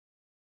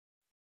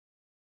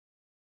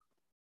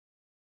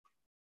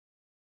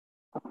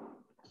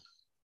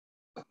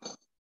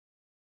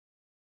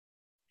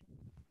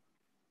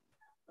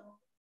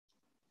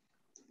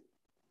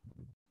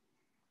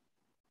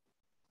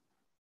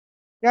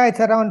Yeah,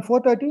 it's around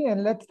 4:30,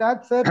 and let's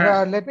start, sir.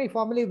 Let me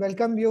formally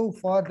welcome you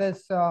for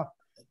this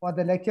for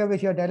the lecture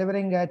which you're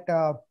delivering at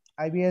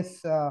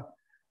IBS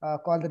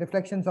called "The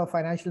Reflections of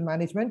Financial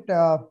Management."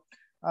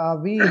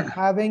 We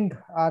having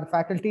our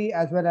faculty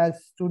as well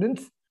as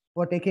students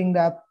who are taking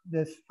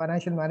this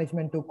financial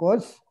management to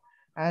course,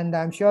 and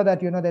I'm sure that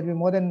they'll be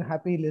more than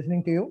happy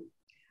listening to you.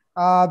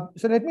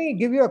 So let me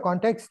give you a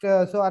context.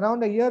 So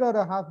around a year or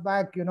a half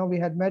back, we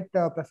had met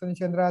Prasanna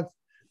Chandra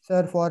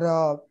sir for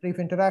a brief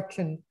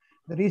interaction.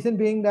 The reason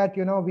being that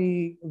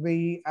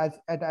we as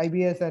at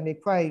IBS and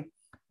ICFAI,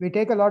 we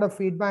take a lot of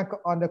feedback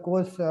on the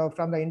course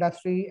from the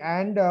industry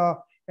and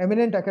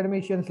eminent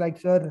academicians like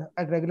sir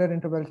at regular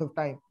intervals of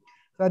time.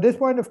 So at this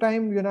point of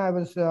time, I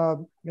was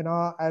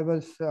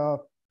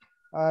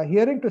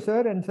hearing to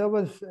sir, and sir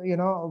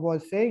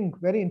was saying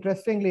very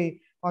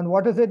interestingly on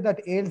what is it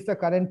that ails the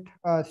current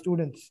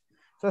students.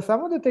 So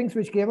some of the things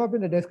which came up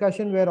in the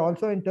discussion were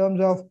also in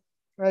terms of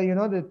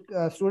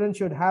the students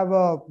should have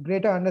a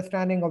greater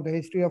understanding of the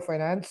history of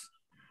finance.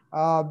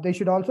 They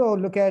should also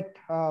look at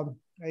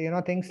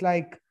things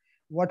like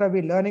what are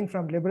we learning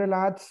from liberal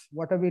arts,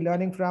 what are we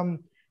learning from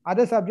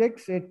other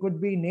subjects. It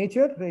could be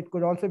nature, it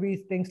could also be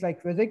things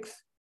like physics,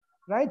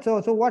 right?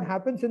 So what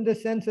happens in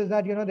this sense is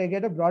that they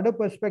get a broader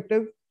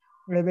perspective,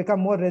 they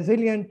become more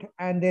resilient,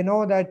 and they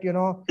know that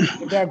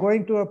if they are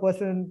going through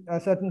a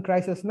certain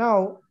crisis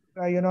now,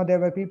 there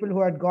were people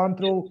who had gone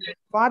through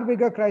far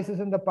bigger crises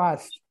in the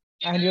past,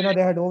 and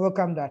they had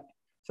overcome that.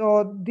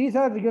 So these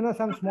are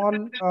some small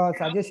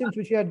suggestions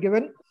which he had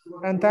given,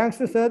 and thanks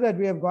to sir that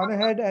we have gone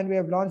ahead and we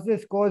have launched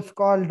this course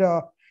called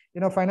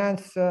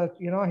finance,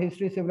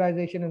 history,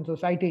 civilization, and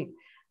society.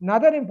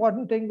 Another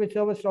important thing which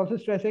I was also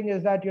stressing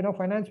is that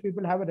finance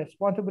people have a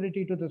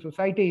responsibility to the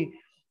society,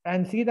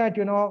 and see that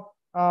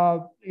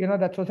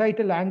that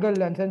societal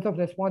angle and sense of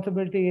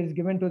responsibility is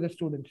given to the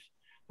students.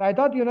 So I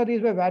thought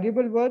these were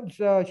valuable words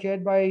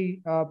shared by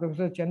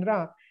Professor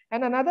Chandra.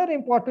 And another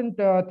important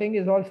thing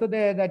is also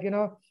there that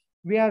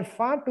we are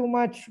far too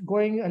much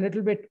going a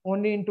little bit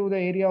only into the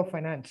area of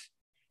finance.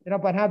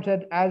 Perhaps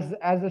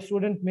as a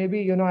student,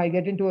 maybe I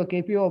get into a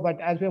KPO,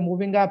 but as we're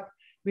moving up,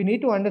 we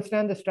need to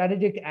understand the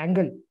strategic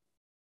angle,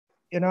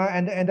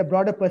 and the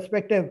broader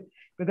perspective,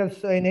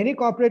 because in any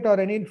corporate or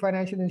any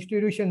financial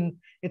institution,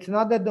 it's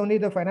not that only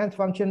the finance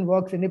function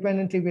works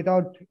independently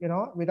without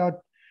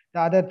the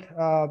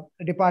other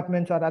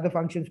departments or other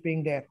functions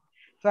being there.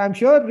 So I'm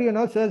sure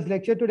sir's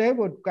lecture today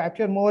would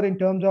capture more in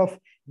terms of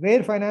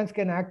where finance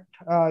can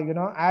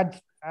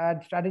add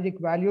strategic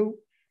value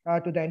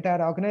to the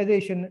entire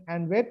organization,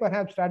 and where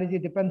perhaps strategy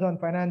depends on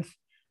finance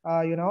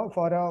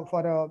for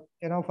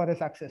a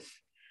success.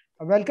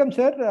 Welcome,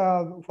 sir,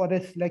 for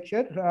this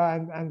lecture.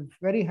 I'm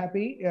very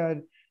happy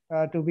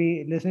to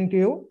be listening to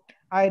you.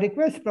 I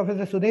request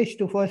Professor Sudesh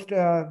to first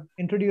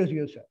introduce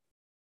you, sir.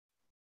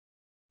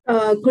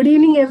 Good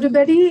evening,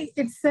 everybody.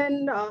 It's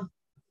an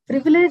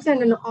privilege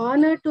and an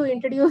honor to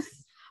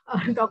introduce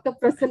Dr.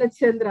 Prasanna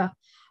Chandra.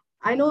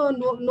 I know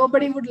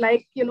nobody would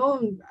like,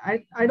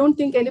 I don't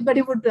think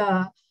anybody would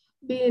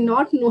be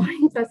not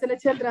knowing Prasanna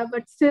Chandra,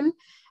 but still,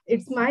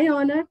 it's my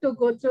honor to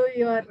go through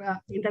your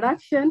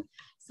introduction.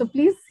 So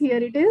please, here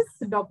it is.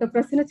 Dr.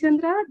 Prasanna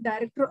Chandra,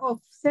 Director of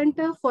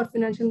Center for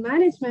Financial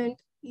Management,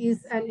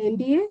 is an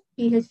MBA,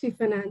 PhD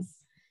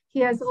Finance. He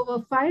has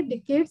over 5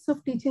 decades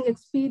of teaching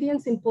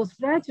experience in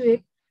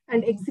postgraduate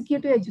and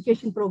executive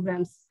education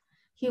programs.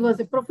 He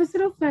was a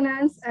professor of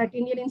finance at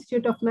Indian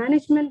Institute of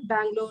Management,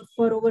 Bangalore,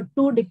 for over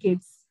 2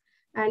 decades.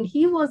 And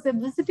he was a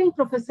visiting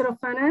professor of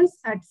finance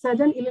at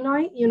Southern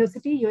Illinois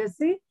University,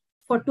 USA,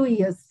 for 2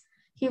 years.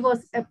 He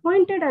was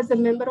appointed as a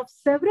member of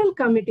several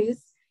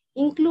committees,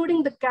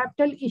 including the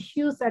Capital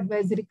Issues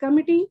Advisory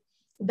Committee,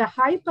 the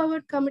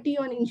High-Powered Committee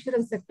on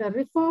Insurance Sector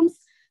Reforms,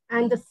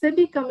 and the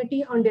SEBI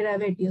Committee on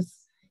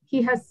Derivatives.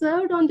 He has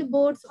served on the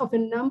boards of a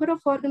number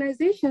of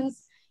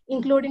organizations,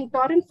 including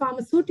Torrent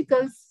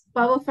Pharmaceuticals,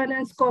 Power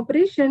Finance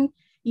Corporation,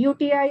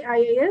 UTI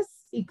IAS,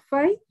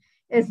 ICFAI,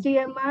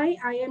 SDMI,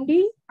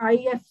 IMD,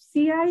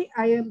 IFCI,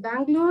 IM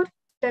Bangalore,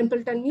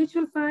 Templeton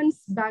Mutual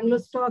Funds, Bangalore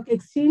Stock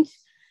Exchange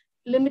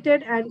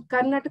Limited, and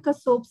Karnataka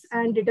Soaps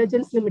and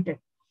Detergents Limited.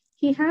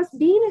 He has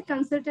been a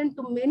consultant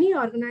to many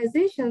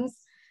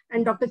organizations,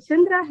 and Dr.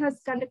 Chandra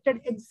has conducted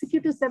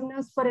executive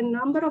seminars for a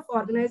number of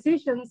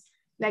organizations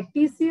like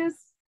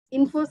TCS,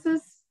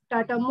 Infosys,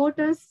 Tata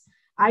Motors,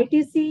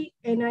 ITC,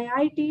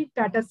 NIIT,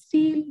 Tata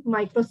Steel,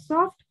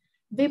 Microsoft,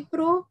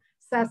 Wipro,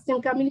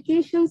 Saston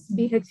Communications,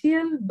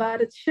 BHEL,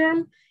 Bharat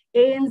Shell,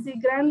 ANZ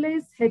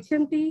Granulates,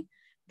 HMT,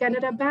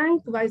 Canara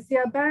Bank,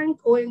 Vysya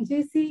Bank,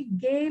 ONGC,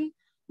 GAIL,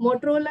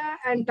 Motorola,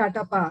 and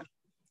Tata Power.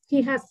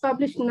 He has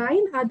published 9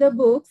 other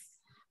books,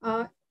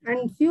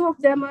 and few of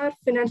them are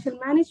Financial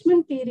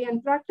Management, Theory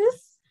and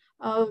Practice,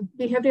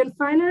 Behavioral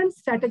Finance,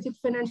 Strategic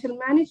Financial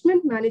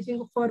Management,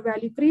 Managing for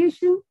Value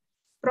Creation,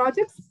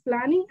 Projects,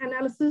 Planning,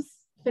 Analysis,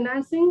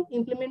 Financing,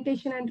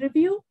 Implementation and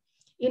Review,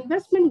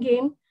 Investment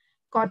Game,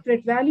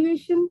 Corporate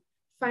Valuation,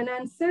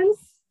 Finance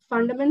Sense,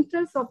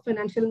 Fundamentals of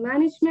Financial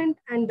Management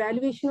and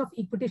Valuation of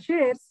Equity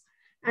Shares,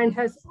 and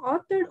has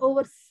authored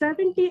over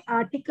 70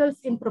 articles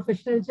in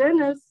professional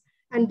journals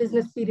and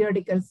business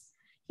periodicals.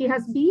 He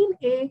has been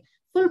a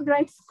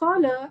Fulbright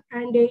Scholar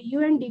and a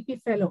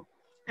UNDP Fellow,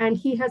 and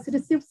he has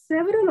received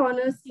several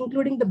honors,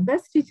 including the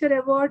Best Teacher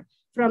Award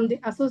from the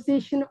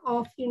Association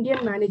of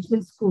Indian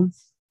Management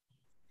Schools.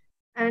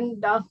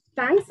 And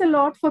thanks a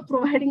lot for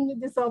providing me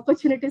this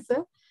opportunity,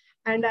 sir.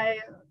 And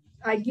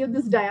I give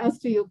this dais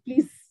to you.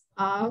 Please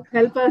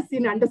help us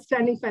in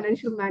understanding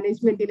financial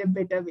management in a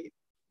better way.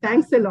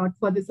 Thanks a lot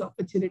for this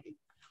opportunity.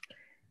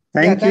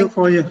 Thank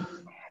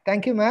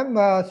you,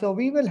 ma'am. So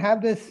we will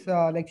have this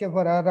lecture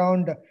for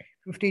around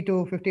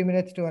 50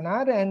 minutes to an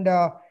hour, and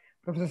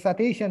Professor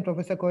Satish and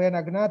Professor Koya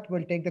Nagnath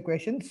will take the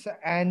questions,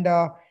 and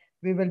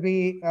we will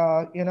be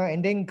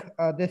ending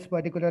this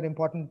particular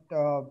important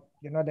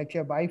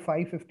lecture by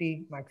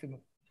 5:50 maximum.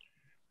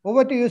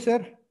 Over to you,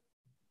 sir.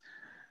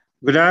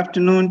 Good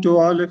afternoon to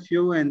all of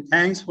you, and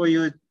thanks for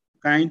your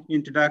kind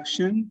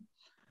introduction.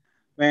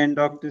 When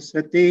Dr.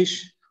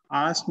 Satish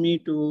asked me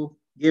to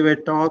give a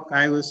talk,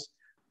 I was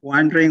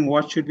wondering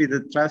what should be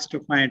the thrust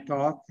of my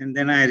talk. And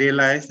then I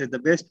realized that the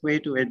best way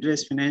to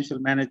address financial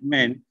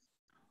management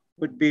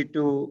would be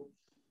to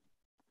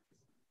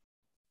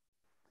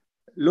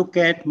look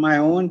at my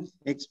own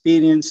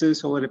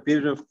experiences over a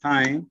period of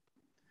time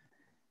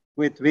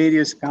with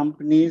various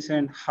companies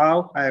and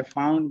how I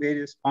found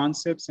various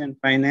concepts in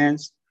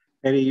finance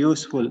very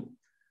useful.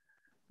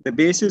 The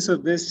basis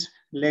of this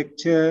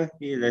lecture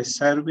is a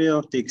survey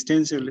of the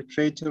extensive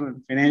literature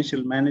on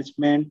financial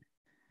management,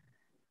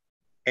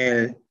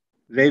 a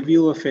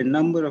review of a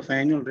number of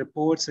annual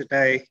reports that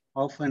I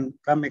often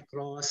come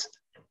across,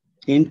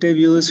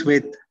 interviews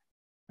with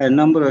a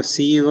number of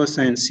CEOs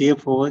and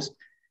CFOs,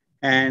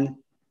 and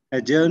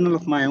a journal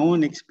of my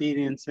own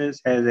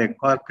experiences as a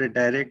corporate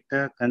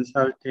director,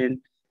 consultant,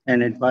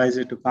 and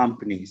advisor to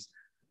companies.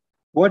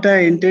 What I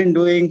intend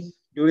doing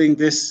during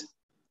this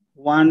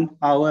 1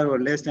 hour or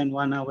less than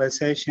 1 hour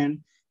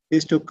session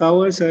is to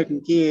cover certain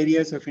key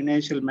areas of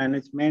financial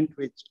management,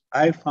 which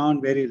I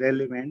found very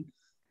relevant.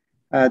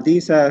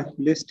 These are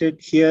listed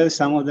here.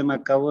 Some of them are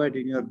covered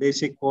in your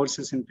basic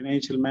courses in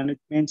financial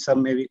management.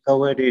 Some may be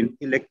covered in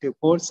elective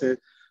courses.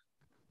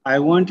 I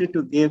wanted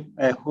to give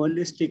a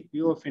holistic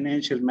view of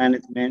financial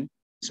management.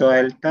 So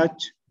I'll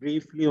touch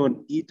briefly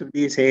on each of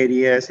these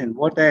areas and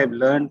what I have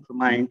learned from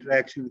my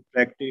interaction with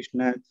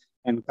practitioners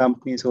and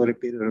companies over a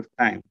period of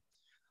time.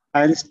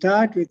 I'll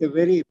start with a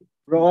very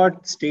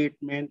broad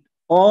statement.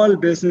 All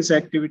business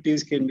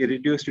activities can be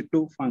reduced to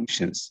 2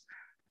 functions: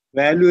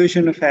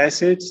 valuation of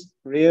assets,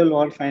 real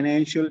or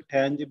financial,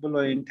 tangible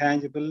or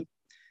intangible,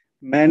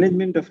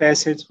 management of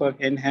assets for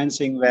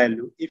enhancing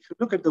value. If you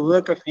look at the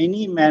work of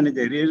any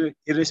manager,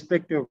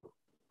 irrespective of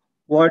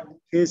what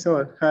his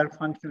or her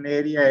functional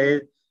area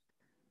is,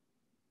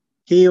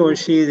 he or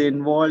she is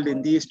involved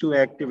in these 2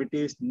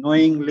 activities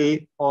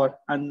knowingly or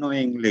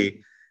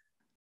unknowingly.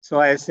 So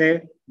I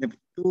say the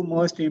 2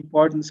 most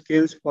important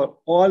skills for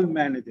all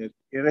managers,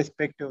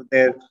 irrespective of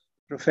their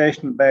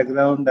professional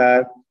background,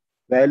 are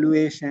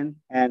valuation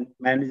and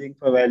managing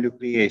for value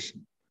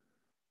creation.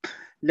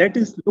 Let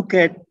us look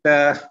at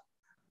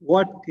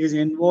what is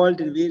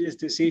involved in various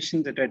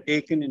decisions that are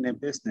taken in a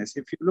business.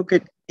 If you look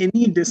at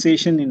any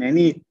decision in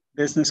any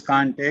business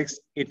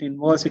context, it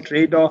involves a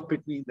trade-off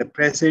between the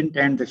present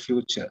and the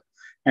future.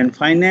 And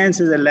finance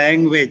is a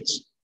language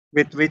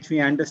with which we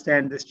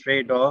understand this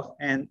trade-off.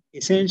 And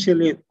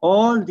essentially,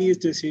 all these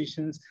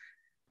decisions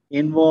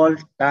involve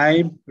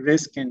time,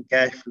 risk, and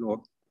cash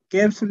flow.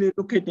 Carefully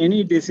look at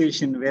any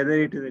decision, whether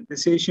it is a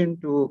decision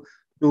to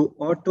do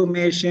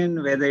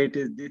automation, whether it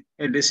is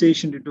a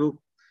decision to do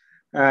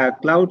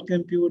cloud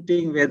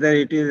computing, whether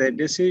it is a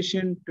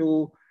decision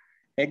to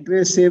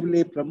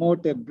aggressively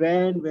promote a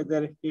brand,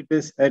 whether it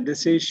is a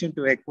decision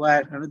to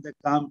acquire another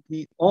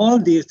company. All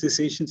these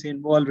decisions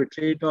involve a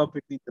trade-off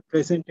between the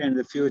present and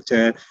the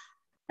future.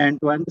 And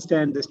to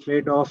understand this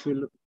trade-off,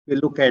 we'll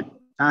look at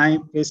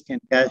time, risk,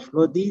 and cash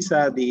flow. These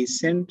are the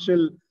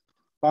central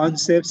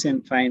concepts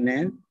in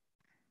finance.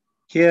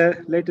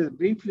 Here, let us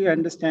briefly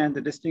understand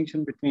the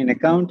distinction between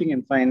accounting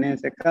and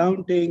finance.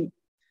 Accounting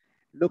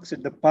looks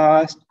at the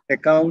past.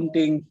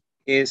 Accounting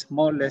is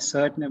more or less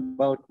certain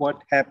about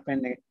what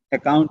happened.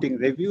 Accounting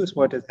reviews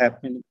what has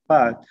happened in the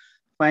past.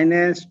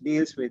 Finance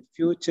deals with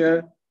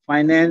future.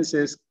 Finance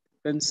is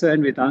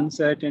concerned with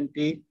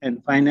uncertainty,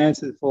 and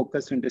finance is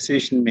focused on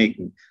decision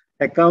making.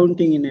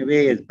 Accounting, in a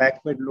way, is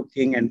backward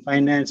looking, and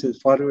finance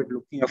is forward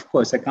looking. Of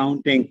course,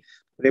 accounting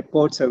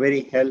reports are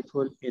very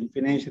helpful in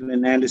financial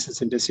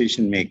analysis and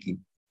decision making.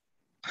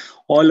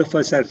 All of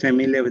us are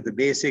familiar with the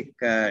basic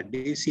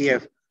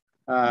DCF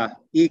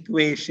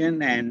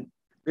equation, and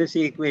this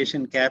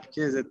equation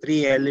captures the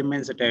 3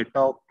 elements that I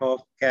talked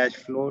of: cash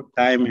flow,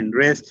 time, and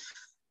risk.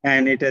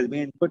 And it has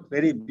been put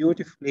very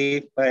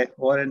beautifully by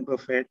Warren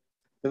Buffett.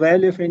 The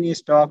value of any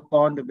stock,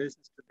 bond, or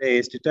business today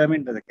is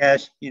determined by the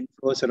cash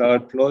inflows or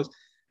outflows,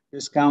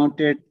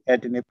 discounted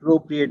at an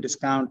appropriate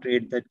discount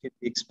rate that can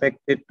be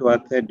expected to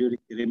occur during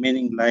the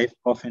remaining life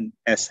of an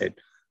asset.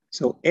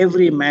 So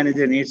every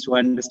manager needs to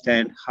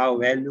understand how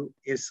value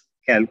is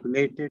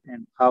calculated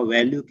and how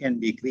value can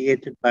be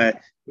created by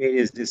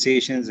various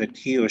decisions that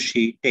he or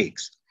she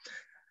takes.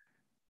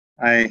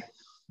 I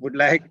would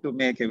like to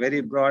make a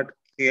very broad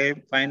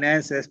claim.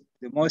 Finance is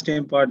the most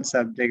important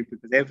subject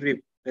because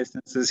every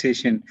business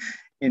decision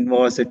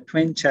involves a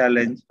twin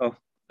challenge of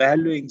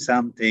valuing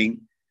something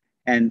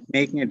and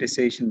making a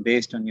decision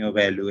based on your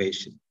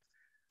valuation.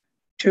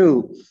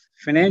 Two,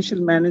 financial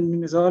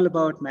management is all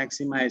about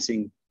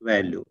maximizing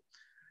value.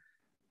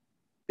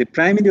 The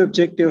primary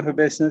objective of a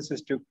business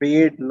is to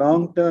create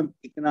long-term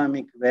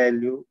economic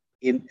value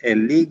in a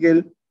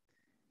legal,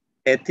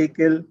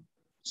 ethical,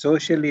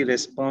 socially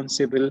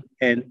responsible,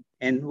 and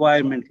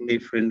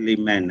environmentally friendly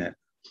manner.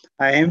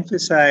 I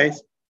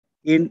emphasize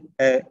in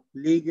a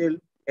legal,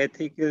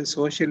 ethical,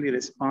 socially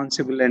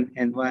responsible, and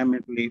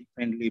environmentally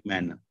friendly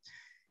manner.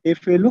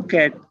 If we look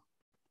at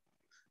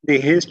the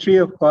history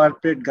of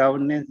corporate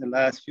governance in the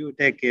last few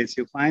decades,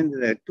 you find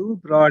there are two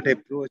broad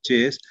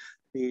approaches.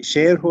 The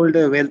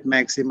shareholder wealth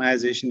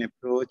maximization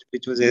approach,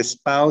 which was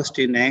espoused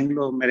in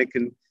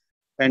Anglo-American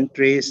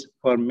countries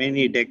for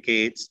many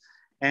decades,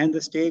 and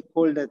the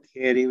stakeholder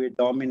theory, which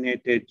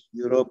dominated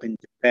Europe and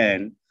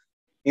Japan.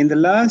 In the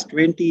last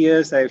 20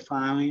 years, I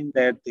find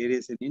that there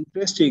is an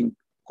interesting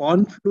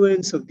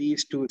confluence of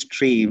these two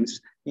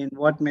streams in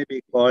what may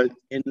be called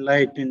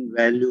enlightened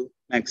value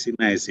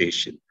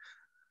maximization.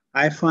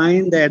 I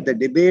find that the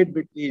debate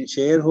between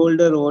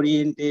shareholder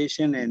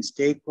orientation and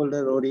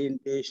stakeholder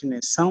orientation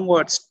is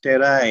somewhat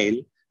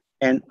sterile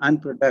and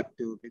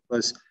unproductive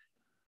because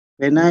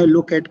when I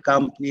look at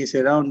companies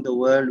around the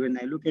world, when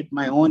I look at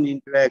my own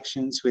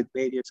interactions with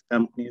various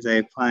companies,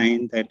 I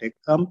find that a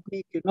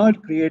company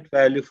cannot create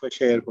value for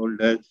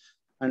shareholders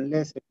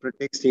unless it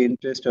protects the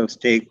interest of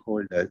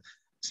stakeholders.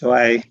 So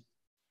I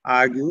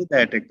argue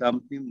that a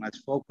company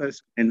must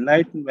focus on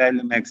enlightened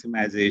value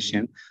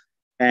maximization,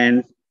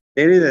 and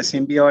there is a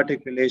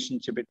symbiotic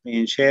relationship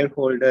between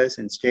shareholders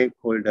and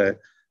stakeholders.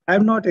 I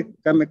have not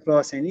come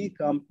across any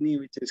company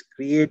which has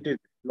created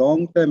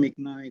long-term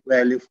economic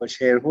value for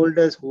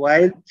shareholders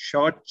while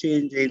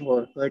shortchanging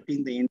or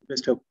hurting the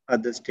interest of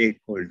other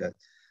stakeholders.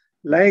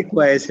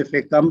 Likewise, if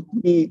a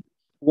company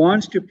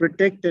wants to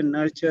protect and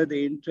nurture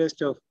the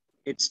interest of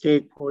its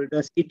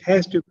stakeholders, it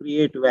has to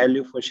create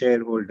value for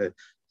shareholders.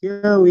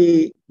 Here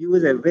we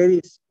use a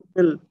very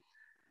simple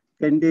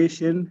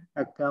condition.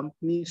 A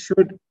company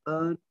should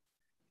earn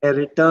a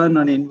return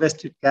on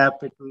invested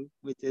capital,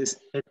 which is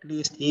at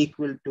least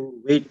equal to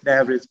weighted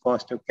average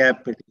cost of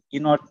capital,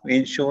 in order to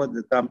ensure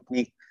the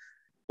company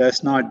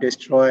does not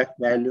destroy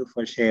value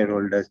for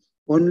shareholders.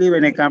 Only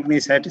when a company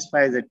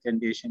satisfies that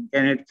condition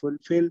can it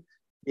fulfill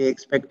the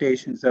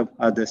expectations of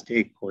other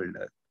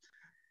stakeholders.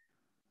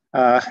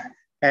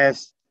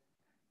 As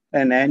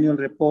an annual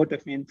report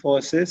of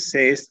Infosys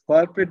says,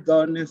 corporate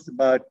governance is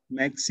about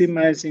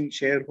maximizing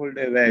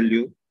shareholder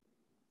value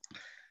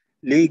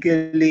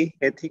legally,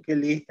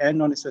 ethically,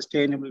 and on a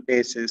sustainable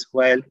basis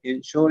while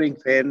ensuring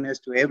fairness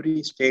to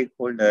every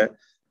stakeholder,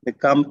 the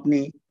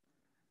company,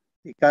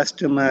 the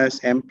customers,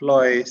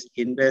 employees,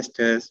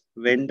 investors,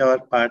 vendor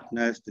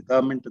partners, the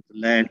government of the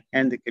land,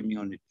 and the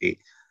community.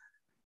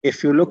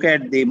 If you look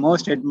at the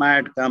most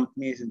admired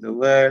companies in the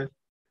world,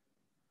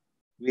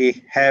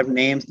 we have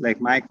names like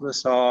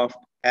Microsoft,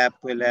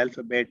 Apple,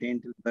 Alphabet,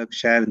 Intel,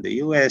 Berkshire in the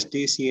US,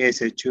 TCS,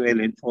 HUL,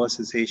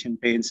 Infosys, Asian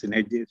Paints, and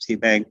HDFC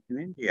Bank in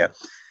India.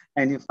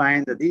 And you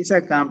find that these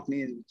are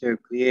companies which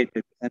have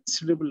created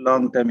considerable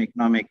long-term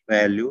economic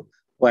value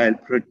while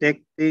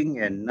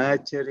protecting and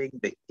nurturing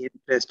the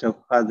interest of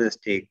other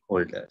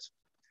stakeholders.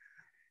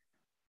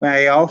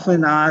 I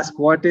often ask,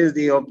 what is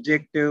the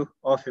objective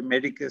of a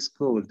medical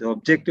school? The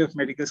objective of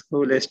medical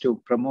school is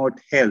to promote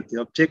health. The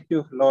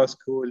objective of law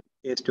school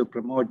is to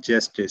promote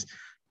justice.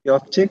 The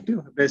objective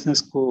of business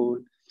school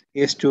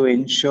is to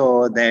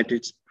ensure that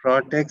its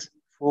products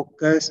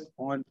focus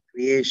on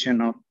creation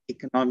of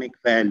economic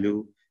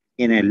value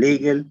in a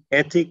legal,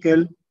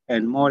 ethical,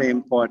 and more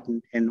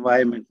important,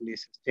 environmentally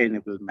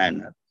sustainable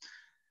manner.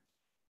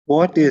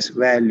 What is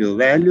value?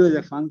 Value is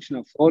a function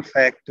of four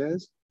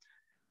factors.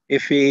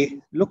 If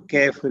we look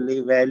carefully,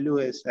 value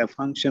is a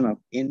function of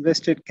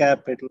invested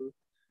capital,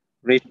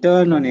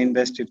 return on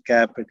invested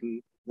capital,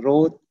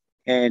 growth,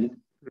 and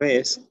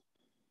risk.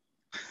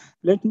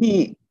 Let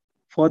me,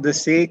 for the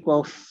sake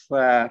of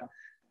a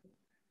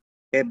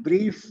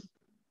brief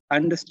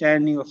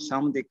understanding of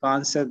some of the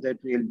concepts that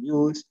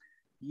we'll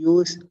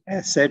use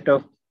a set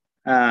of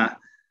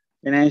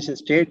financial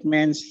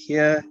statements.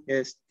 Here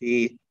is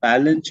the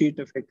balance sheet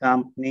of a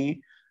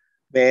company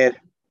where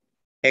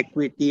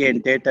equity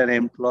and debt are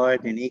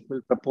employed in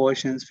equal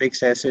proportions.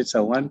 Fixed assets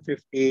are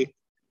 150,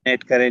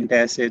 net current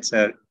assets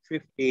are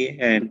 50,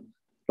 and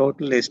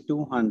total is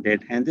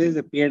 200. And this is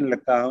a P&L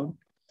account.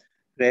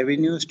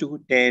 Revenues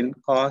 210,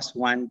 cost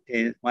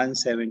 110,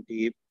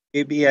 170,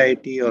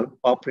 PBIT or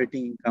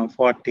operating income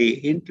 40,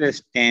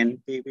 interest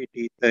 10,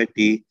 PBT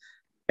 30,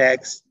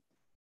 tax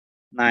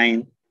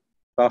 9,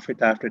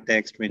 profit after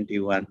tax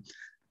 21.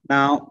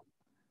 Now,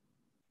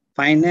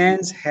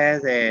 finance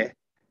has a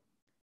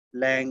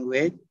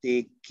language.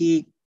 The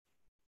key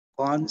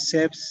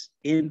concepts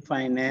in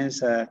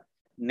finance are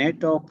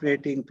net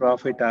operating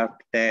profit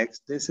after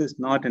tax. This is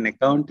not an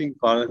accounting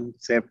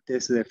concept.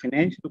 This is a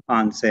financial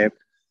concept.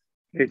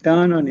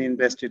 Return on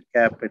invested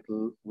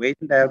capital,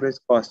 weighted average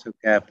cost of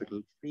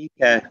capital, free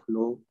cash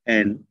flow,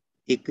 and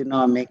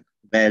economic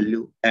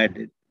value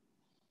added.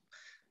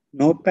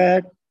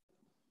 NOPAT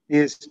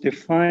is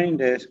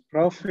defined as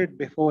profit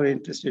before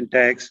interest and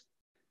tax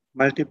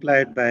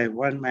multiplied by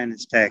 1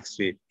 minus tax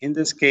rate. In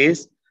this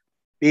case,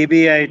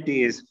 PBIT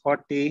is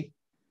 40,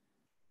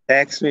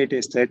 tax rate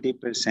is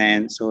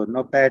 30%, so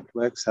NOPAT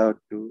works out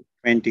to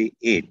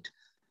 28.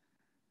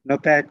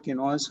 NOPAT can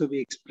also be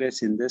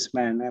expressed in this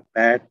manner,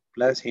 PAT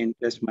plus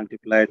interest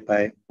multiplied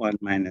by 1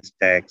 minus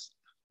tax.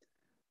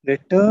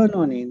 Return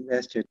on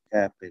invested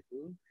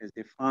capital is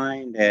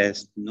defined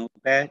as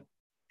NOPAT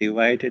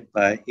divided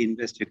by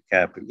invested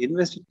capital.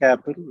 Invested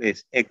capital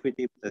is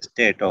equity plus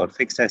debt or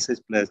fixed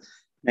assets plus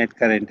net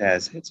current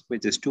assets,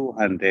 which is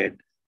 200.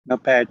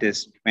 NOPAT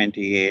is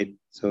 28.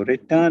 So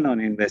return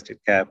on invested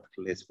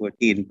capital is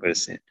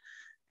 14%.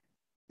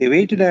 The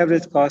weighted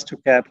average cost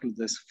of capital of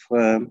this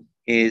firm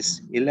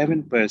is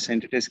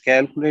 11%. It is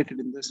calculated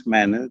in this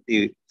manner.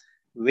 The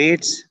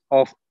weights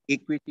of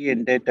equity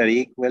and debt are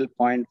equal,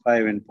 0.5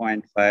 and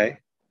 0.5.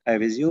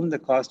 I've assumed the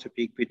cost of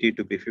equity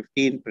to be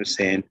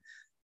 15%.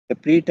 The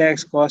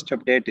pre-tax cost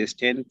of debt is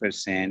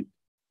 10%,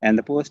 and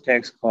the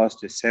post-tax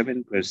cost is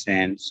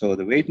 7%. So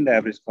the weighted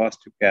average cost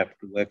of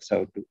capital works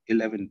out to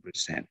 11%.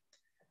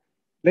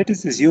 Let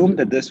us assume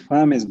that this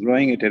firm is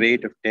growing at a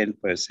rate of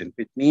 10%,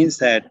 which means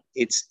that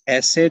its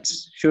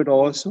assets should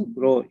also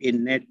grow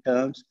in net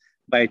terms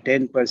by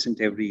 10%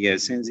 every year.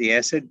 Since the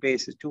asset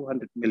base is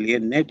 200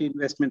 million, net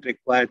investment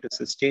required to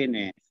sustain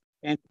a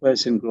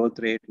 10% growth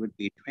rate would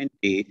be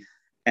 20.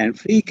 And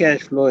free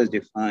cash flow is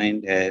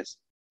defined as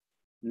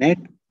net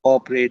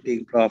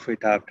operating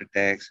profit after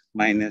tax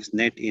minus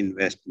net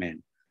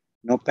investment.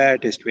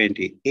 NOPAT is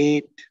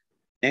 28,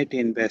 net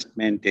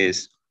investment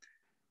is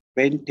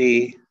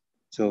 20,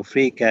 so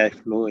free cash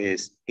flow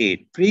is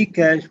 8. Free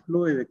cash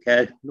flow is a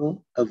cash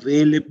flow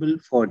available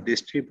for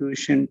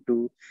distribution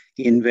to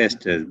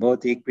investors,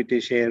 both equity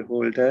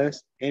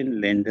shareholders and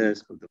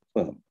lenders of the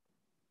firm.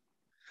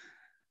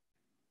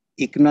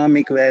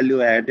 Economic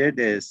value added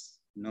is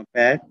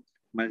NOPAT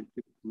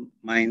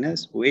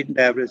minus weighted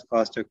average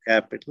cost of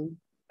capital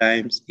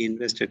times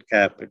invested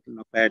capital.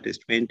 NOPAT is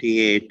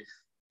 28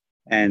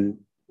 and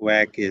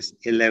WACC is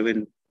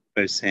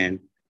 11%.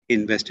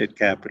 Invested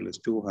capital is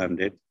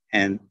 200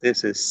 and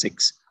this is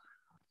 6.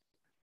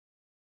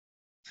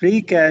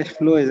 Free cash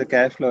flow is a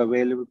cash flow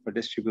available for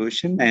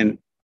distribution and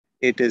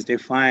it is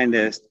defined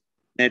as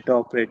net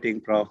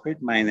operating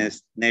profit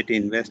minus net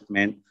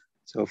investment.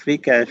 So free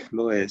cash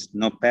flow is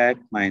NOPAT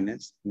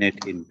minus net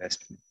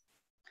investment.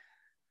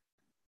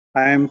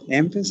 I'm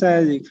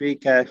emphasizing free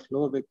cash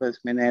flow because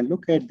when I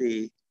look at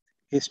the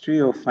history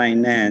of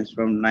finance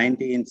from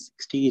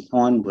 1960s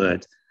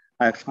onwards,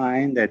 I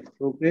find that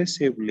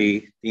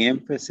progressively the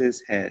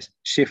emphasis has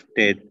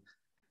shifted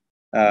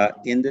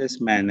in this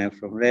manner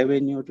from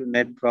revenue to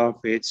net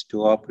profits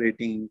to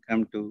operating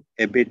income to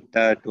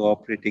EBITDA to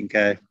operating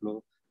cash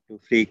flow to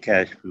free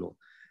cash flow.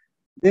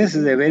 This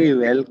is a very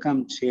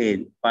welcome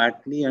change,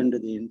 partly under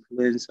the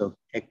influence of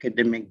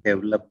academic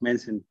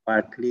developments and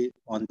partly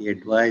on the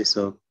advice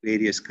of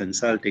various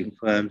consulting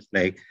firms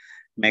like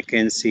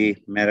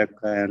McKinsey, Mercer,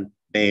 and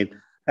Bain.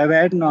 I've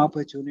had an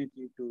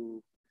opportunity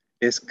to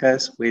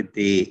discuss with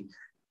the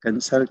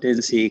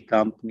consultancy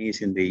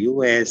companies in the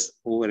US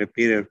over a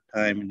period of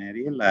time, and I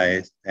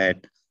realized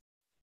that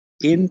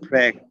in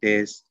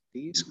practice,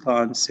 these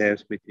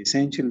concepts, which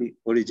essentially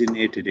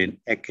originated in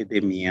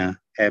academia,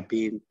 have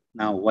been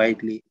now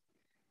widely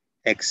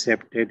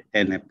accepted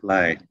and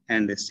applied.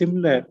 And a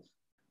similar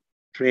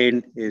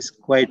trend is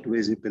quite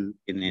visible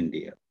in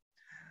India.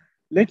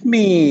 Let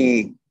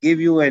me give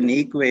you an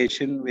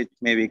equation which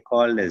may be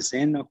called a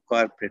Zen of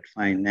corporate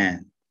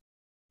finance.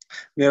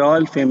 We are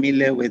all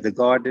familiar with the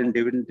Gordon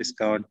dividend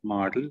discount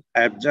model.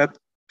 I've just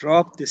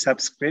dropped the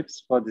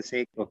subscripts for the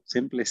sake of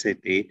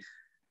simplicity.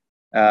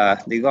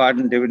 The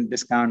Gordon dividend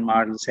discount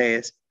model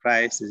says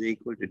price is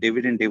equal to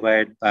dividend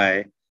divided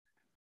by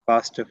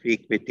cost of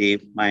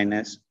equity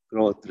minus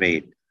growth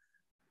rate.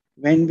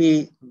 When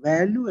we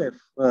value a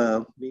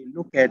firm, we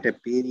look at a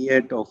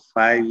period of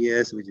 5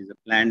 years, which is a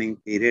planning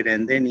period,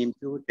 and then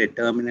impute a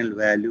terminal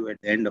value at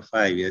the end of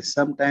 5 years.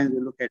 Sometimes we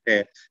look at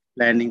a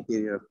planning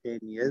period of 10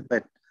 years,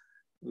 but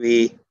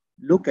we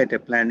look at a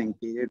planning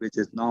period which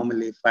is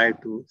normally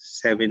 5 to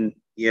 7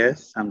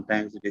 years.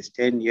 Sometimes it is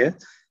 10 years.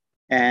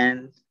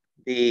 And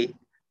the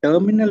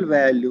terminal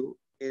value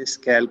is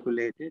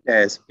calculated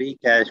as free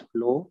cash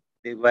flow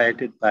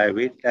divided by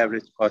weighted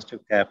average cost of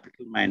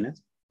capital minus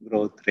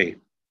growth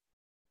rate.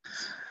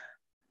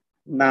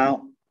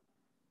 Now,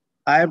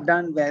 I've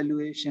done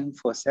valuation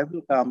for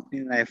several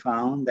companies and I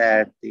found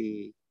that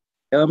the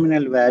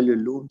terminal value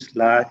looms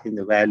large in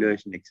the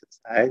valuation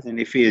exercise.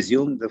 And if we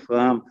assume the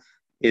firm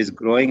is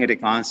growing at a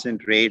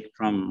constant rate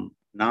from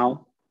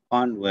now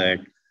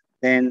onward,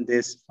 then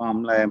this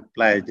formula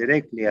applies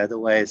directly.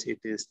 Otherwise, it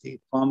is the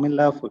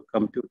formula for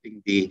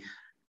computing the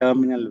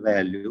terminal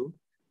value,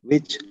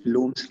 which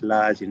looms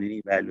large in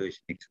any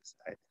valuation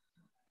exercise.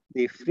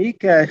 The free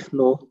cash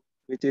flow,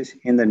 which is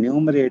in the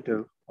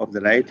numerator of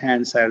the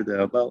right-hand side of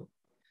the above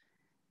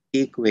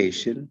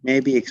equation, may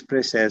be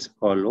expressed as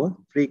follows.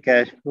 Free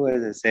cash flow,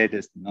 as I said,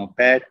 is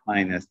NOPAT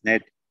minus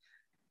net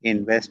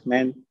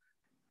investment.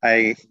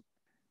 I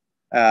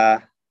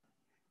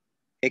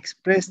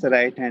express the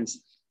right-hand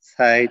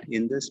side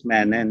in this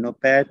manner,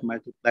 NOPAT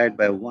multiplied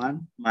by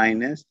 1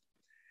 minus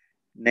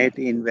net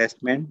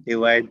investment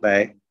divided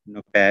by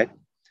NOPAT.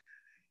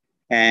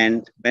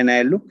 And when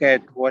I look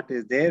at what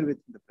is there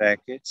within the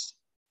brackets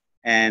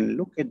and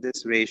look at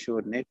this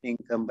ratio, net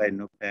income by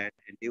NOPAT,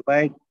 and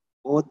divide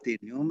both the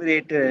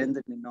numerator and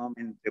the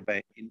denominator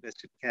by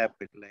invested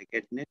capital, I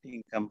get net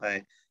income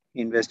by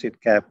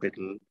invested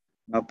capital,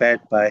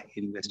 NOPAT by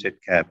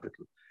invested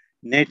capital.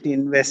 Net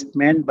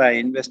investment by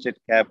invested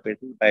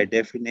capital by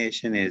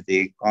definition is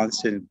the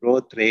constant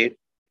growth rate,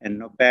 and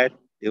NOPAT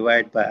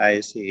divided by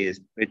IC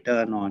is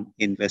return on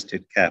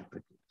invested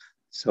capital.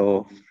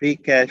 So free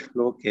cash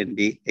flow can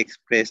be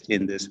expressed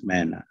in this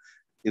manner.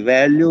 The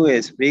value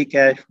is free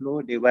cash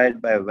flow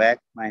divided by WACC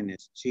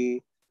minus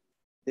G.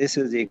 This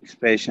is the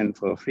expression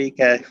for free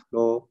cash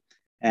flow,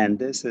 and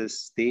this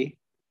is the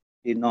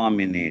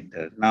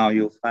denominator. Now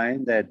you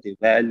find that the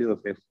value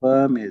of a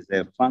firm is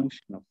a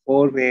function of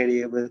 4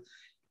 variables: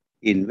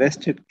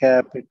 invested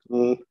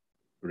capital,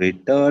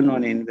 return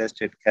on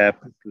invested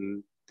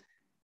capital,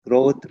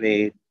 growth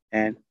rate,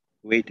 and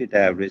weighted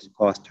average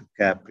cost of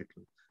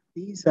capital.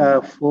 These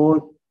are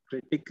 4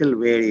 critical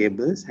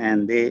variables,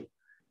 and they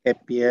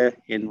appear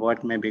in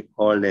what may be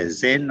called a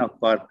Zen of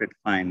corporate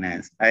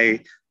finance.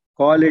 I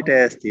call it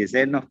as the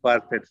Zen of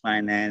corporate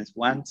finance.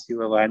 Once you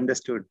have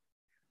understood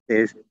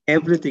this,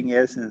 everything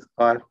else in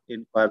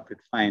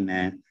corporate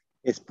finance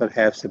is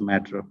perhaps a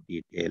matter of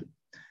detail.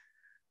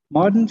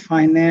 Modern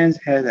finance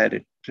has had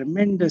a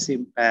tremendous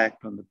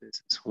impact on the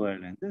business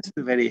world, and this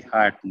is very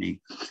heartening.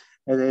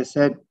 As I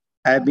said,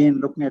 I've been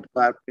looking at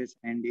corporates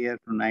in India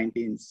from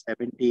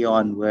 1970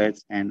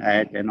 onwards, and I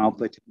had an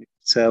opportunity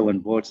to serve on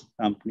boards of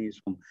companies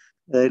from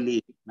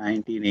early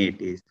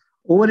 1980s.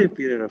 Over a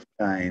period of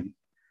time,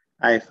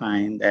 I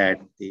find that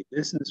the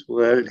business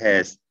world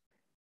has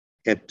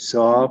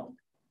absorbed,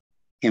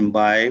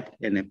 imbibed,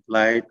 and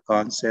applied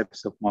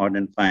concepts of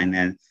modern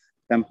finance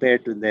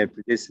compared to their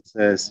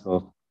predecessors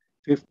of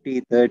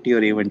 50, 30,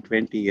 or even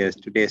 20 years.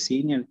 Today,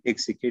 senior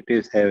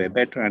executives have a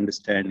better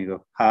understanding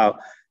of how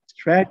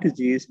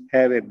strategies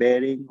have a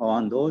bearing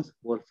on those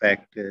 4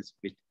 factors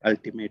which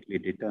ultimately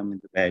determine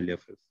the value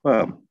of a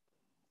firm.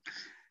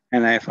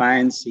 And I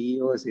find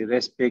CEOs,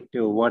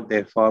 irrespective of what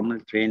their formal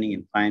training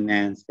in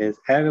finance is,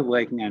 have a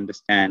working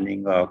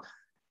understanding of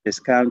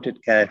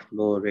discounted cash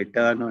flow,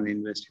 return on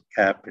invested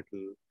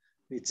capital,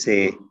 which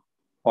they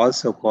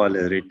also call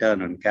a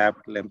return on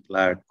capital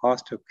employed,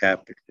 cost of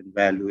capital, and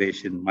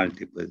valuation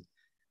multiple.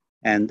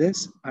 And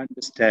this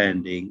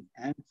understanding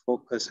and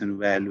focus on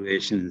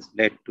valuations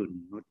led to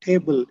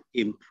notable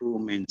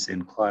improvements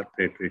in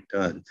corporate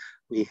returns.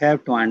 We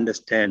have to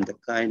understand the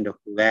kind of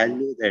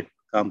value that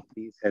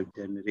companies have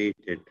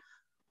generated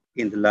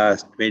in the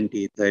last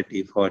 20,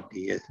 30, 40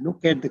 years.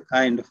 Look at the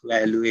kind of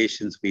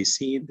valuations we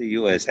see in the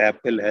US.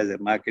 Apple has a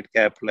market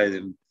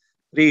capitalization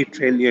of $3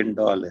 trillion.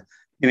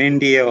 In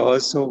India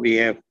also, we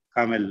have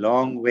come a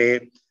long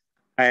way.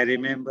 I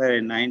remember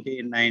in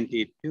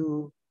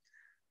 1992,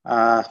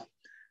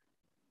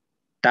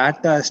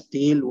 Tata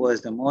Steel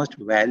was the most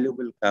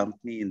valuable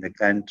company in the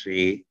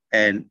country,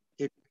 and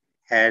it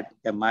had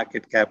a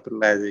market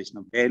capitalization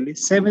of barely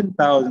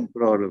 7,000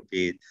 crore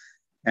rupees.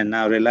 And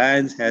now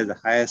Reliance has the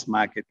highest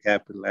market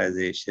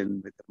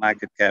capitalization, with the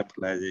market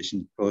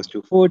capitalization close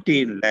to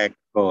 14 lakh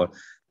crore.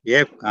 We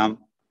have come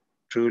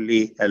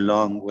truly a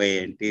long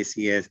way, and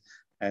TCS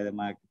has a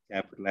market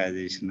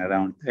capitalization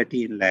around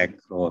 13 lakh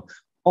crore.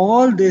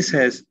 All this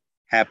has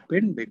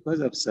happened because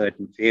of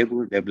certain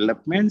favorable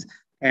developments,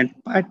 and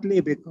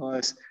partly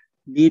because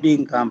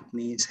leading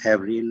companies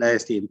have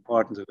realized the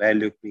importance of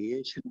value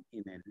creation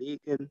in a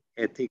legal,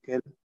 ethical,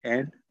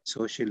 and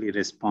socially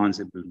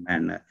responsible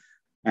manner.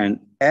 And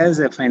as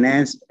a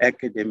finance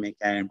academic,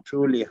 I am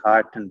truly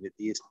heartened with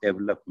these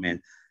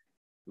developments.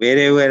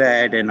 Wherever I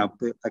had an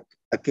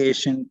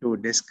occasion to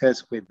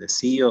discuss with the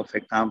CEO of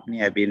a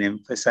company, I've been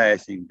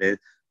emphasizing this,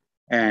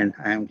 and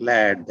I'm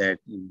glad that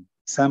in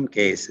some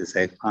cases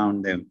I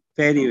found them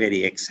very,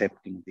 very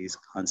accepting of these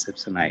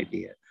concepts and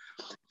ideas.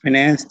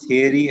 Finance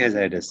theory has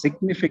had a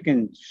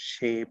significant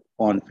shape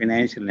on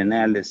financial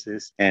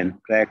analysis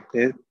and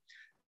practice.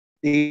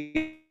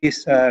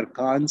 These are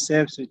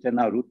concepts which are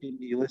now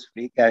routinely used: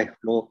 free cash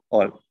flow,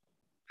 or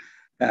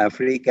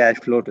free cash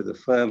flow to the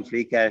firm,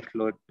 free cash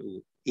flow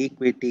to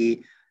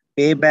equity,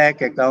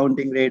 payback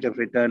accounting rate of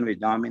return, which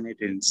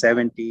dominated in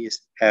 70s,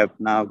 have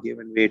now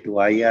given way to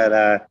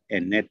IRR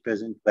and net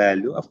present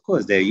value. Of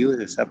course, they use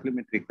as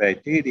supplementary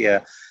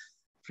criteria,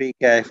 free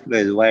cash flow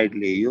is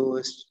widely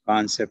used.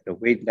 Concept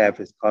of weighted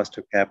average cost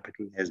of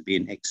capital has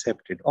been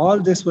accepted. All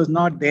this was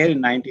not there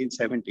in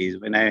 1970s.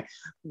 When I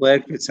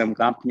worked with some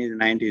companies in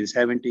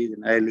 1970s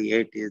and early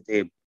 80s,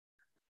 they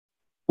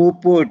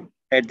poo-pooed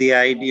at the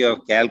idea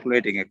of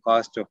calculating a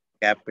cost of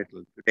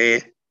capital.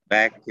 Today,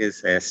 WACC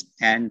is a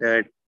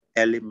standard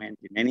element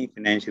in any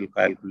financial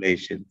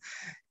calculation.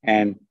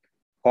 And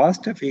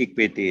cost of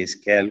equity is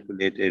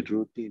calculated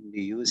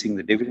routinely using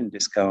the dividend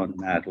discount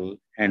model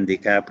and the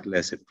capital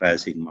asset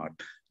pricing model.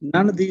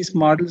 None of these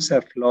models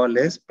are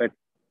flawless, but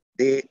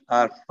they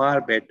are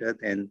far better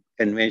than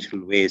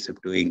conventional ways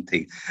of doing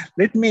things.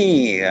 Let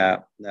me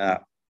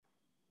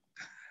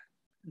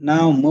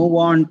now move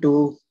on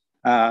to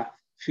a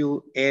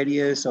few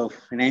areas of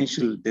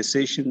financial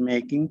decision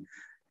making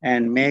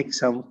and make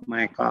some of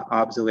my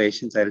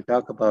observations. I'll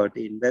talk about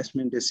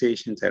investment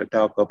decisions. I'll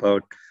talk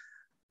about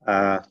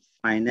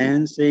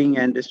financing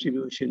and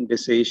distribution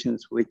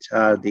decisions, which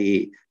are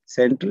the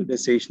central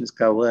decisions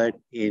covered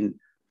in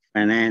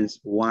Finance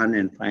 1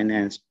 and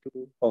Finance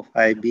 2 of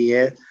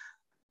IBS.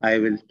 I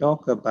will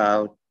talk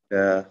about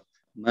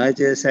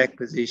mergers,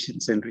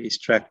 acquisitions, and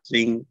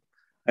restructuring.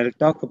 I'll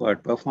talk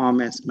about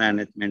performance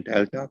management.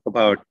 I'll talk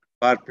about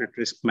corporate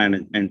risk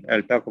management.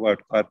 I'll talk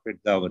about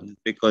corporate governance,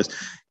 because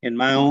in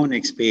my own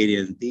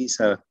experience, these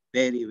are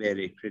very,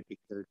 very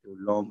critical to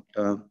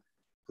long-term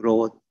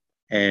growth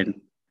and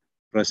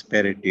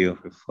prosperity of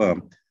a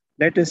firm.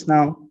 Let us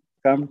now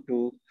come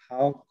to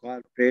how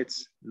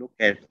corporates look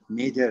at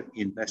major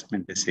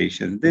investment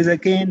decisions. This is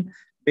again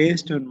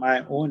based on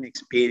my own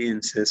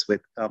experiences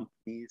with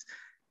companies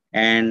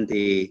and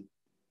the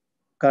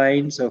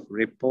kinds of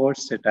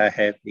reports that I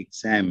have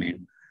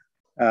examined.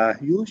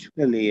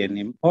 Usually an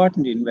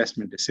important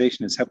investment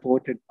decision is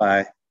supported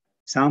by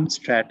some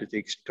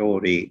strategic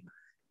story,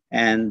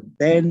 and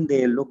then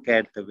they look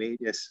at the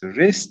various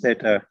risks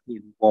that are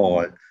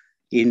involved.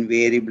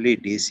 Invariably,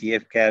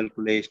 DCF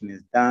calculation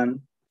is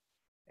done.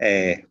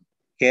 A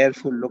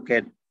careful look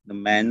at the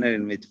manner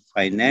in which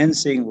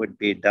financing would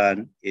be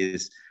done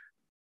is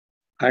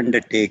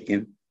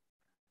undertaken.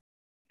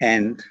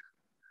 And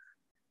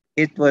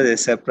it was a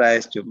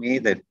surprise to me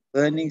that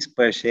earnings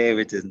per share,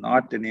 which is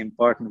not an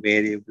important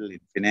variable in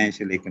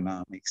financial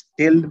economics,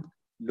 still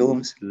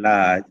looms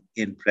large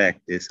in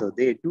practice. So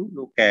they do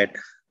look at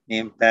the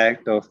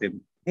impact of a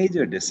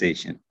major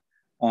decision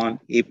on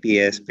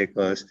EPS,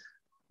 because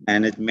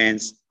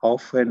managements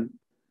often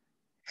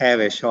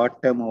have a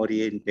short-term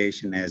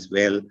orientation as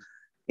well.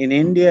 In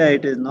India,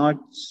 it is not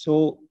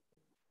so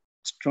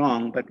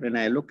strong, but when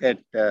I look at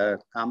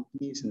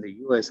companies in the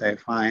US, I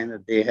find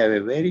that they have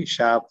a very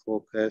sharp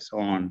focus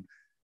on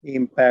the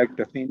impact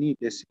of any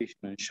decision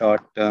on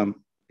short-term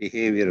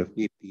behavior of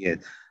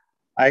EPS.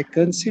 I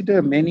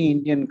consider many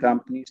Indian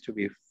companies to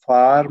be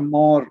far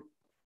more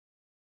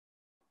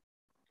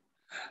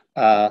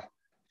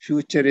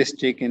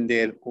futuristic in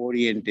their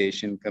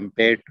orientation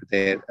compared to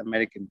their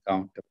American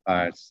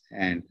counterparts.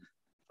 And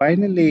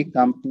finally,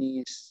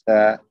 companies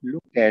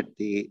look at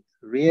the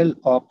real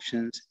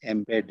options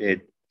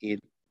embedded in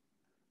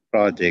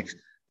projects.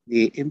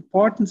 The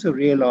importance of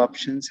real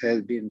options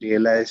has been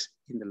realized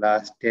in the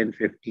last 10,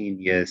 15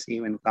 years.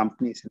 Even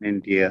companies in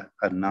India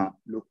are now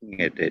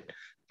looking at it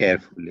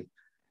carefully.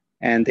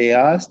 And they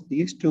ask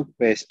these two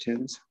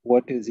questions: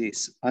 what is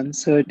this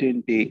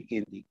uncertainty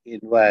in the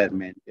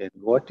environment, and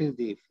what is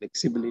the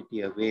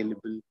flexibility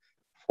available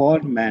for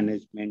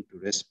management to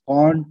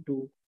respond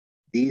to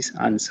these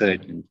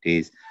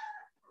uncertainties?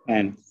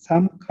 And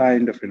some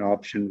kind of an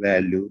option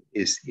value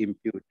is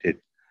imputed.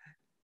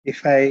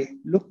 If I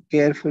look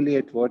carefully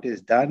at what is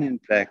done in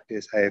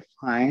practice, I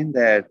find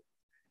that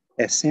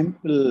a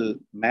simple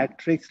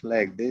matrix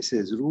like this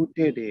is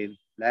rooted in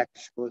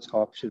Black-Scholes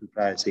option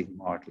pricing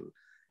model.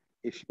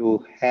 If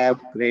you have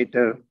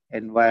greater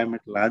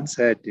environmental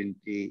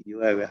uncertainty, you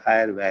have a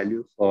higher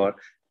value for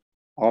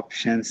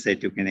options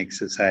that you can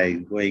exercise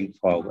going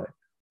forward.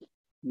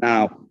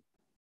 Now,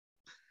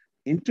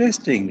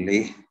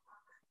 interestingly,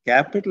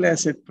 capital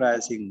asset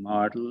pricing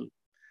model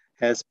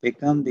has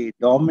become the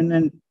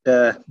dominant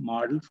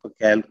model for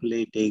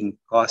calculating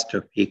cost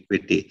of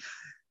equity.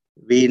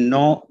 We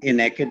know in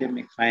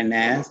academic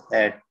finance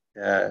that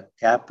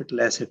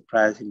capital asset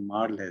pricing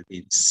model has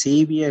been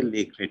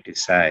severely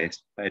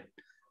criticized, but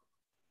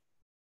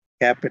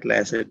capital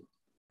asset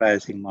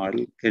pricing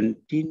model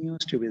continues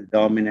to be the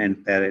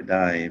dominant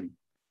paradigm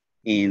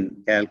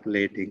in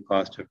calculating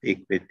cost of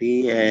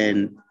equity.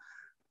 And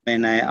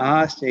when I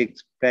asked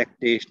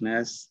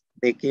practitioners,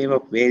 they came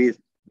up with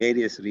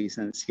various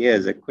reasons.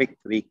 Here's a quick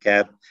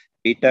recap.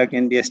 Beta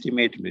can be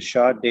estimated with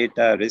short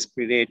data,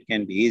 risk-free rate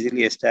can be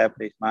easily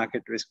established,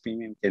 market risk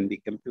premium can be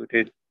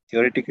computed.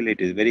 Theoretically,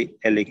 it is very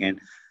elegant.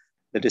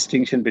 The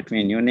distinction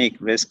between unique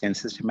risk and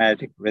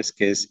systematic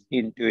risk is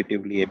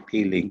intuitively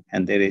appealing,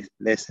 and there is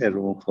lesser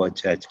room for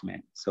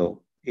judgment.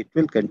 So it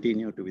will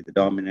continue to be the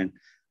dominant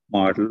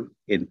model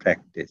in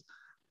practice.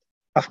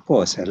 Of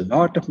course, a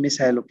lot of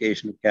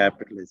misallocation of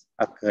capital has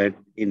occurred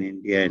in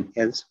India and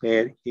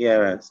elsewhere.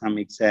 Here are some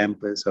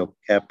examples of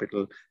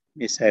capital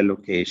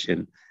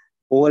misallocation.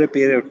 Over a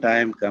period of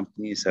time,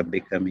 companies are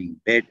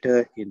becoming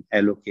better in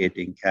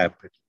allocating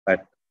capital.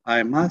 But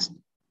I must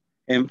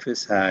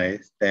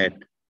emphasize that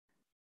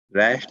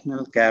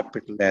rational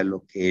capital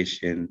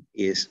allocation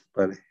is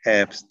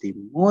perhaps the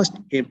most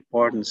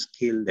important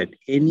skill that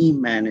any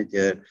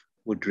manager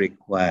would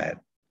require.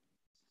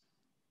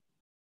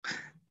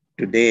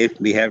 Today,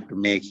 we have to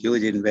make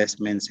huge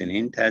investments in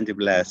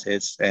intangible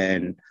assets,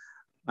 and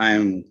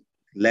I'm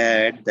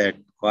glad that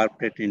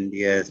corporate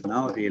India has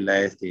now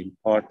realized the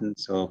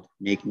importance of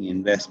making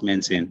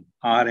investments in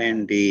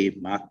R&D,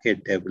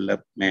 market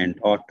development,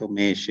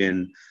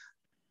 automation,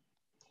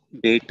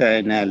 data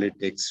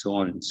analytics, so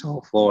on and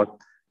so forth,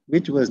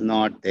 which was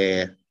not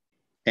there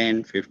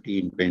 10,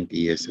 15, 20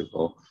 years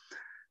ago.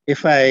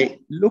 If I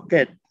look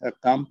at a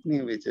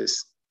company which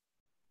is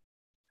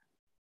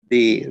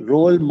the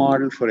role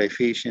model for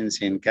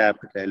efficiency in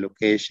capital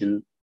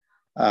allocation,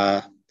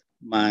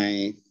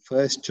 my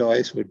first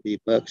choice would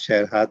be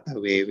Berkshire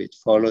Hathaway, which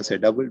follows a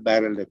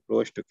double-barreled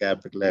approach to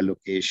capital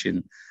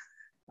allocation.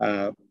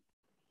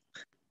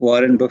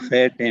 Warren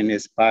Buffett and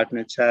his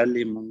partner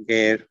Charlie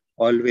Munger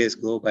always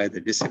go by the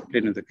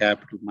discipline of the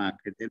capital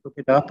market. They look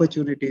at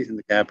opportunities in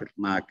the capital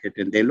market,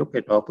 and they look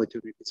at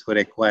opportunities for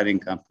acquiring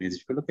companies.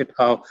 If you look at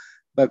how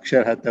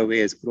Berkshire Hathaway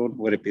has grown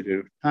over a period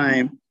of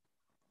time,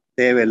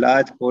 they have a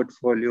large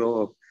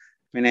portfolio of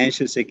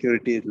financial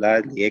securities,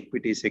 largely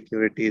equity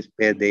securities,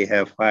 where they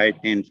have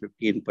 5, 10,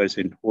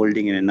 15%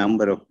 holding in a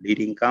number of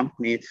leading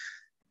companies.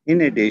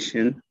 In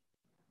addition,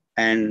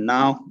 and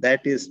now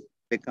that is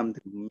become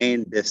the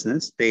main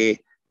business, they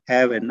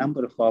have a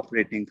number of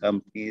operating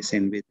companies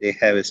in which they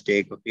have a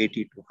stake of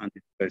 80 to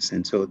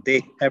 100%. So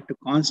they have to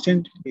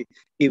constantly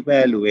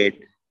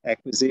evaluate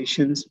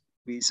acquisitions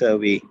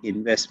vis-a-vis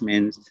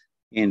investments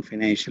in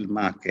financial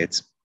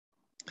markets.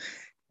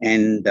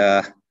 And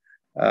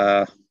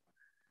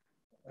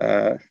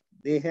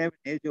they have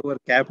an edge over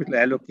capital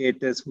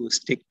allocators who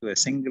stick to a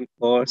single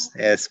course,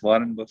 as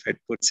Warren Buffett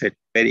puts it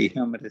very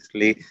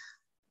humorously.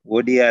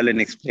 Woody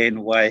Allen explained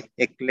why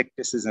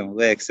eclecticism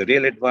works. The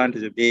real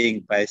advantage of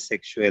being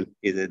bisexual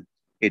is that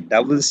it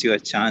doubles your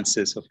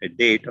chances of a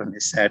date on a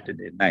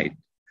Saturday night.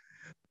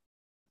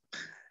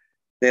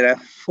 There are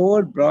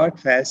 4 broad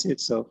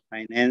facets of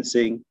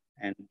financing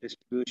and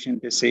distribution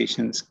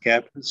decisions: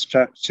 capital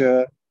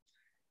structure,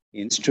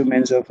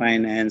 instruments of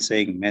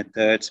financing,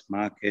 methods,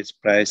 markets,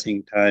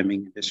 pricing,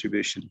 timing, and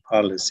distribution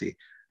policy.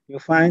 You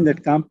find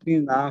that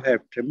companies now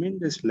have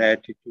tremendous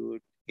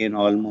latitude in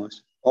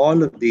almost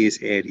all of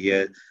these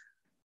areas.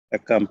 A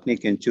company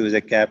can choose a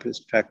capital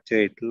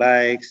structure it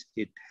likes.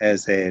 It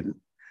has a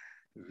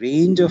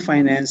range of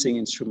financing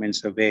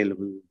instruments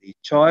available. The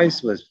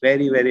choice was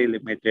very, very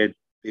limited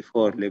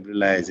before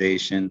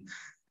liberalization.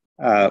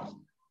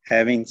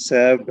 Having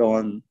served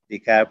on the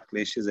Capital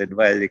Issues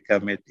Advisory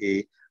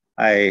Committee,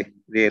 I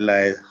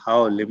realized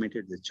how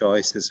limited the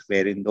choices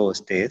were in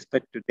those days.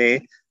 But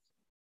today,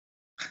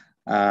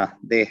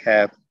 they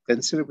have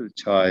considerable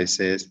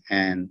choices,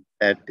 and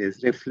that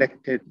is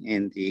reflected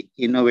in the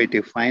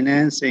innovative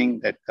financing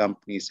that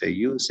companies are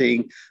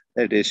using,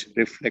 that is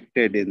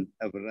reflected in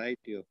a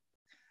variety of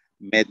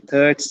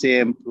methods they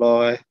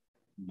employ,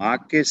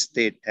 markets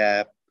they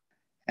tap,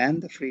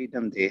 and the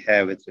freedom they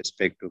have with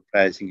respect to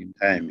pricing and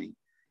timing.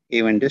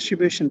 Even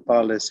distribution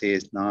policy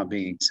is now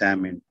being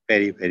examined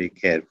very, very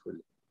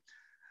carefully.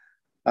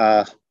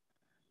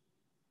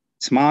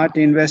 Smart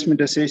investment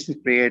decisions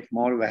create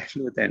more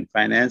value than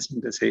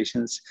financing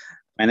decisions.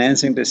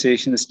 Financing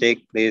decisions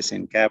take place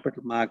in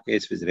capital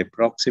markets, which are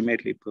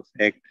approximately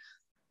perfect,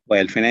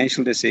 while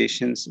financial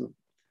decisions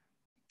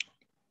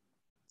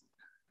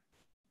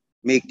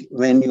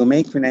when you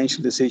make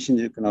financial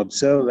decisions, you can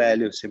observe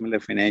value of similar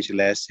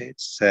financial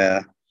assets.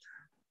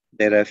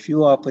 There are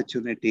few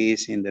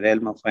opportunities in the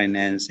realm of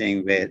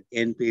financing where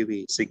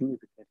NPV is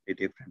significantly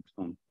different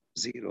from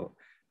zero.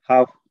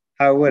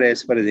 However,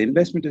 as far as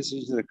investment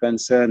decisions are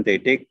concerned, they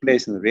take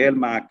place in the real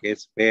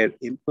markets where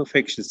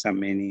imperfections are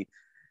many,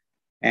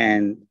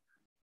 and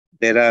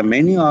there are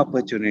many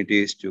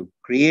opportunities to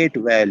create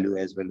value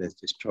as well as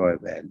destroy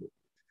value.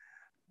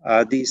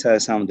 These are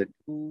some of the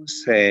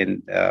tools,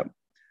 and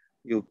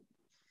you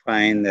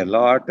find a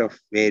lot of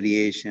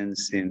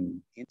variations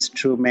in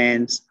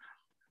instruments.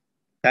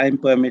 Time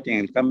permitting,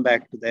 I'll come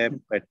back to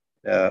them, but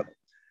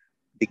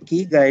the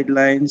key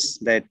guidelines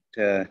that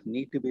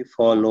need to be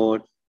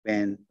followed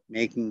when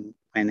making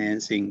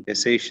financing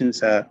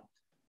decisions are: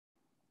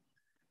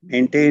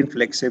 maintain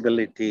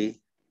flexibility,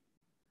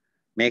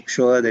 make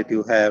sure that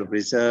you have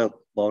reserve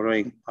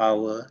borrowing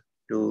power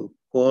to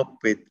cope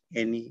with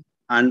any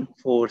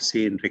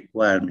unforeseen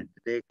requirement.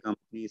 Today,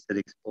 companies are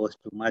exposed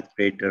to much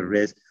greater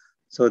risk,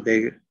 so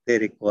they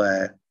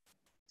require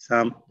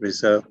some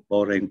reserve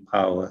borrowing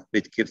power,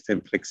 which gives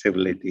them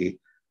flexibility.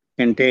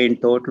 Contain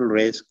total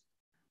risk.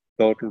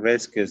 Total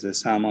risk is the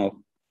sum of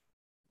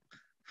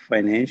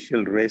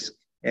financial risk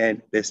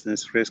and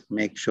business risk.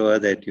 Make sure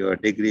that your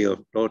degree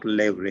of total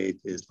leverage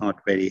is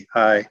not very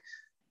high.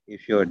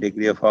 If your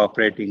degree of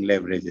operating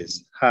leverage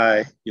is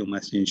high, you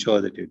must ensure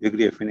that your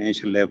degree of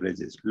financial leverage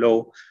is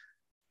low.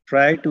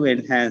 try to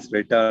enhance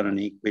return on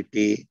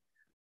equity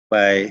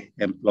by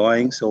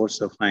employing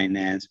source of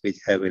finance which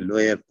have a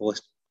lower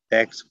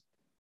post-tax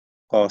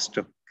cost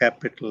of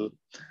capital,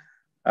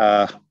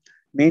 uh,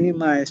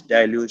 minimize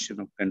dilution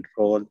of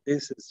control.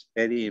 This is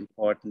very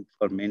important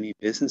for many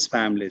business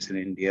families in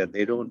India.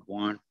 They don't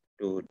want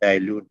to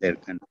dilute their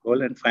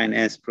control and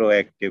finance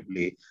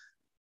proactively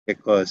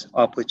because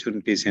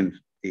opportunities in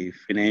the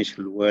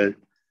financial world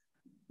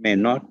may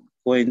not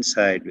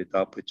coincide with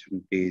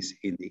opportunities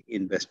in the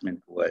investment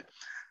world.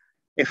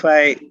 If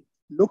I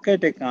look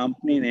at a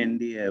company in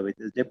India which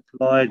has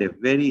deployed a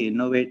very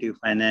innovative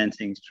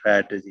financing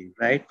strategy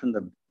right from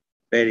the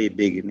very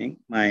beginning,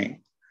 my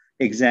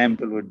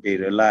example would be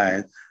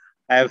Reliance.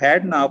 I've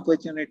had an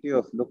opportunity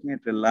of looking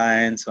at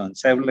Reliance on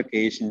several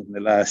occasions in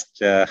the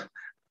last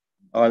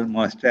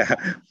almost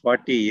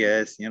 40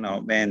 years. You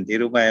know, when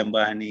Dhirubhai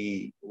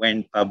Ambani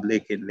went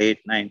public in late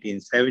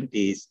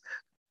 1970s,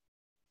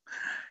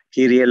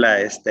 he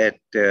realized that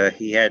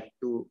he had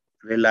to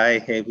rely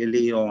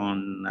heavily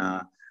on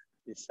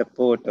the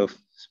support of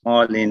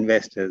small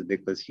investors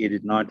because he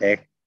did not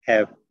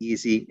have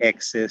easy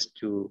access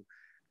to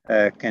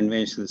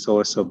conventional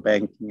source of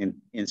banking and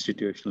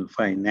institutional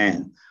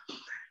finance.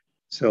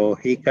 So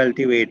he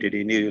cultivated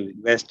individual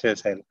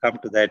investors. I'll come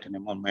to that in a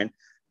moment.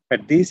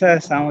 But these are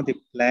some of the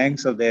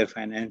planks of their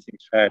financing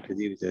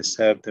strategy which has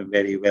served them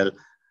very well.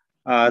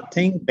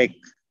 Think big.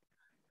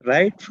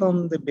 Right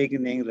from the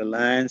beginning,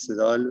 Reliance has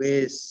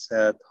always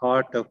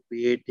thought of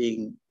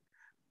creating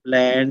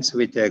plants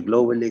which are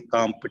globally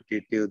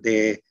competitive.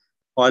 They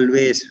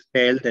always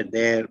felt that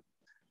their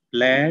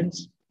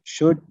plants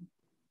should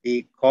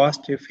be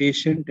cost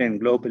efficient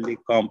and globally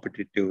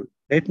competitive.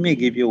 Let me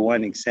give you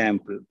one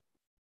example.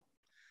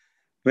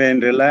 When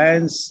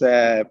Reliance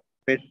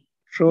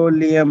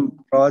petroleum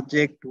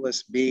project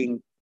was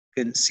being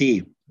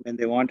conceived, when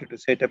they wanted to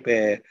set up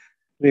a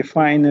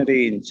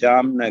refinery in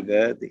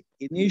Jamnagar, the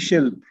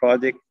initial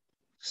project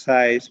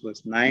size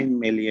was 9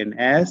 million.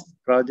 As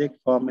project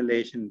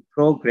formulation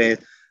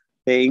progressed,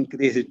 they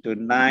increased it to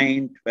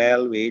 9,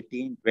 12,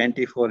 18,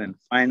 24, and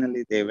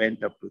finally they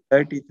went up to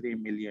 33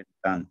 million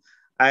tons.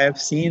 I have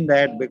seen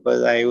that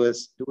because I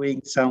was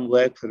doing some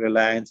work for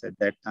Reliance at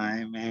that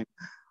time, and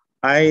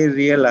I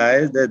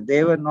realized that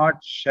they were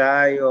not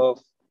shy of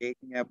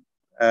taking up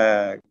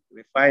a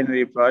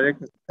refinery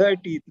project of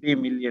 33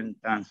 million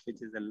tons,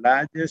 which is the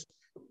largest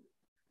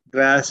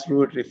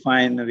grassroots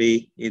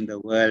refinery in the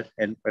world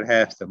and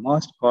perhaps the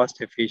most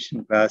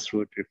cost-efficient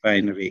grassroots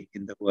refinery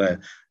in the world.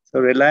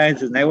 So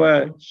Reliance is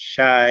never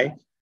shy.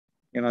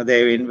 You know,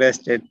 they've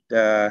invested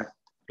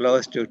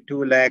close to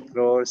 2 lakh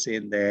crores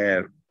in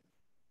their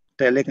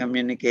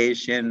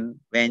telecommunication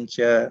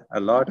venture, a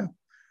lot of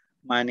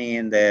money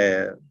in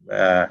the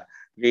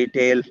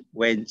retail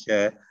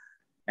venture.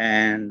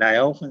 And I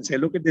often say,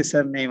 look at the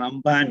surname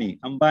Ambani.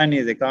 Ambani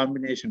is a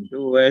combination of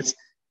 2 words,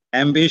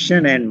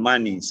 ambition and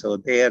money. So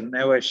they are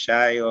never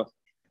shy of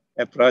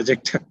a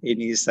project of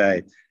any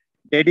size.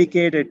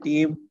 Dedicated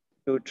team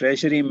to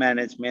treasury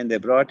management. They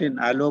brought in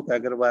Alok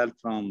Agarwal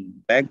from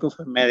Bank of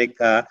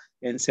America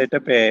and set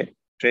up a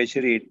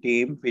treasury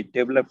team which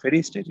developed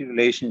very steady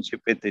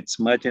relationship with its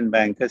merchant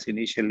bankers.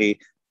 Initially,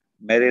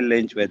 Merrill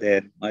Lynch were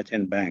their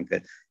merchant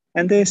bankers.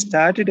 And they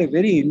started a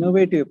very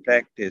innovative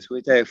practice,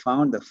 which I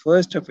found the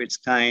first of its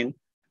kind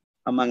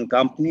among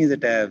companies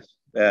that I have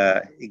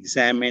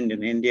examined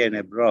in India and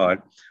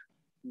abroad.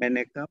 When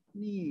a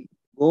company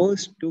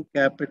goes to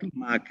capital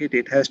market,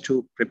 it has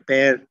to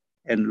prepare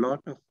a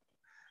lot of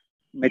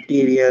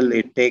material.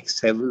 It takes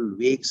several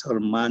weeks or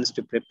months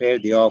to prepare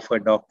the offer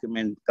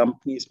document.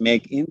 Companies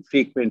make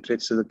infrequent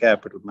trips to the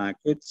capital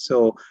market.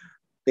 So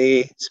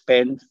they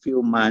spend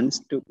few months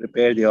to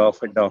prepare the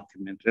offer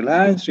document.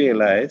 Reliance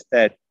realized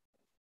that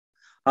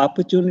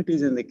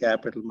opportunities in the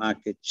capital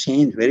market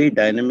change very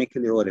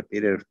dynamically over a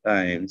period of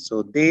time.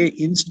 So they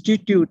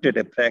instituted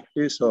a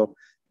practice of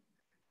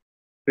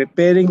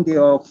preparing the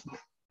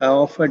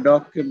offer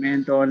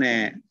document on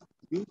a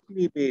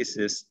weekly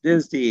basis.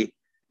 This is the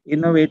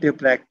innovative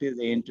practice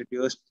they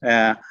introduced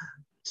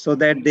so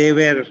that they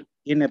were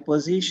in a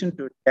position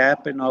to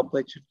tap an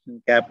opportunity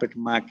in capital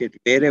market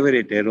wherever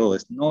it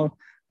arose. No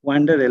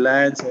wonder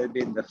Reliance has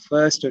been the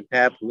first to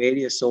tap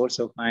various sources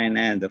of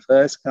finance, the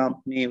first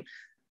company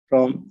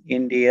from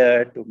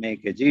India to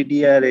make a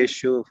GDR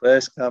issue,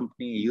 first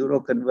company, Euro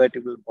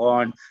convertible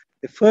bond,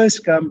 the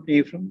first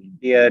company from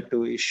India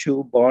to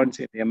issue bonds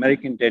in the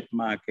American debt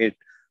market.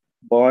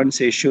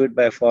 Bonds issued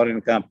by foreign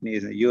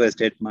companies in the US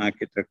debt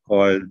market are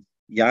called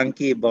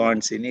Yankee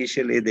bonds.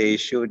 Initially, they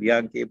issued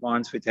Yankee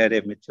bonds which had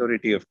a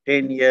maturity of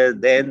 10 years.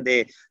 Then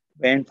they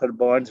went for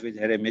bonds which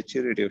had a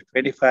maturity of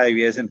 25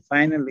 years. And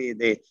finally,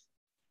 they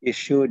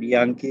issued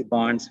Yankee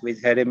bonds which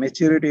had a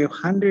maturity of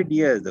 100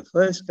 years. The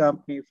first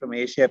company from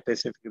Asia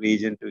Pacific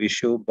region to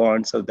issue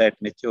bonds of that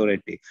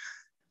maturity.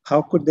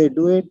 How could they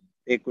do it?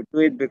 They could do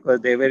it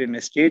because they were in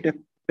a state of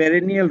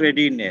perennial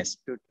readiness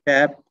to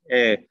tap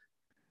a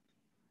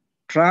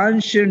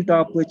transient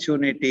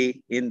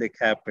opportunity in the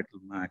capital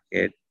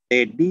market.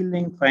 They deal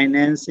in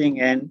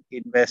financing and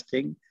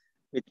investing,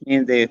 which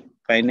means they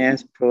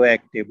finance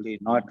proactively,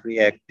 not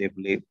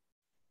reactively.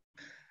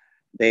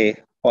 They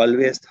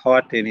always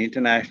thought in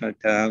international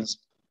terms.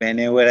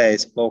 Whenever I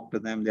spoke to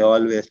them, they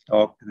always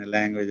talked in the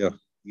language of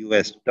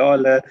US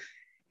dollar,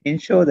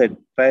 ensure that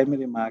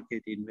primary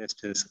market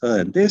investors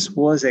earn. This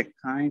was a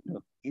kind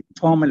of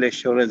informal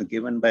assurance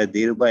given by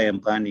Dhirubhai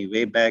Ambani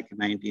way back in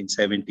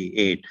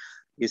 1978.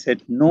 He said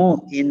no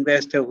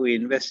investor who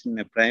invests in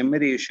a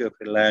primary issue of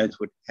Reliance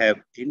would have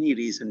any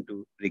reason to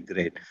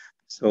regret.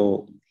 So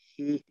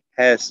he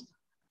has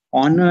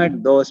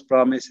honored those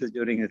promises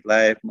during his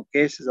life.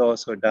 Mukesh has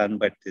also done,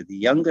 but the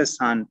younger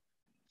son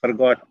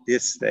forgot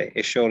this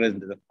assurance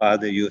that the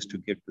father used to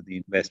give to the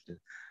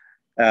investors.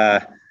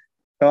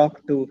 Talk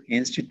to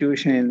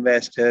institutional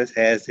investors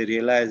as they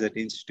realize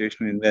that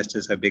institutional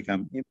investors have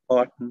become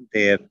important.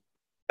 They have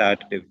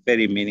started a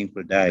very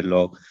meaningful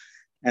dialogue.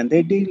 And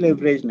they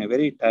deleveraged in a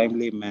very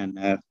timely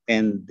manner.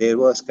 And there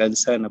was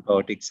concern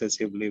about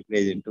excessive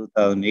leverage in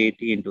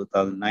 2018,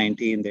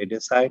 2019. They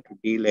decided to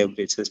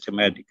deleverage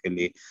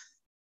systematically.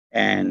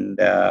 And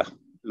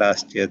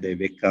last year, they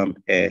become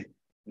a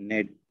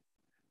net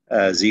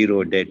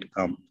zero debt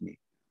company.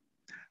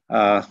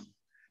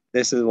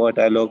 This is what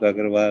Alok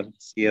Agarwal,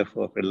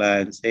 CFO of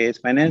Reliance, says.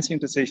 Financing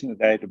decisions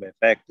are guided by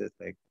factors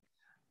like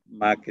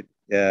market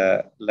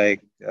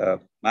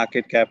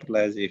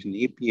capitalization,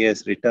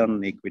 EPS, return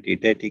on equity,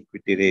 debt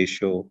equity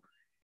ratio,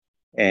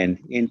 and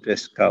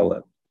interest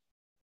cover.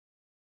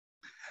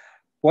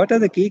 What are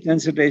the key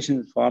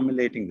considerations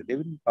formulating the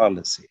dividend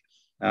policy?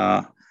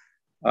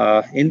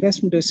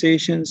 Investment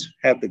decisions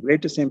have the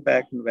greatest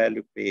impact on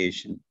value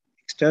creation.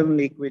 External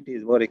equity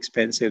is more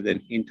expensive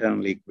than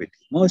internal equity.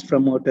 Most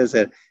promoters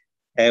are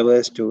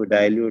averse to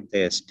dilute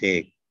their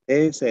stake.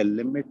 There is a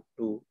limit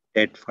to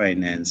debt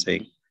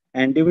financing,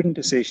 and dividend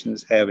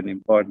decisions have an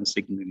important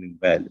signaling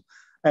value.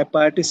 I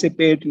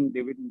participate in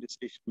dividend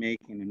decision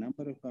making in a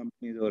number of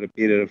companies over a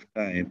period of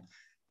time,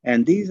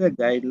 and these are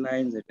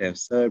guidelines that have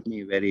served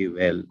me very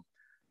well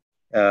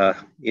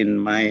in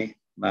my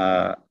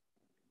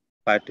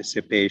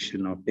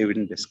participation of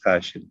dividend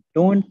discussion.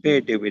 Don't pay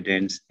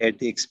dividends at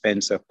the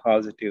expense of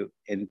positive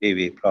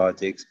NPV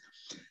projects.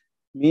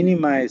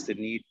 Minimize the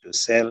need to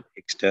sell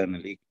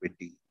external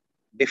equity.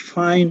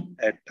 Define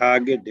a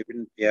target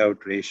dividend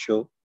payout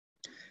ratio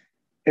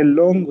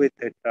along with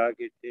a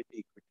target debt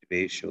equity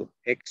ratio.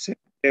 Accept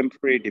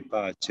temporary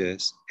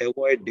departures,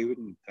 avoid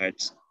dividend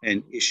cuts,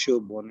 and issue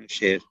bonus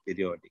shares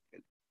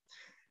periodically.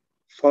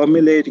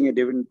 Formulating a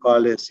dividend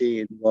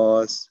policy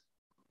involves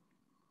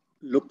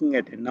looking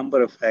at a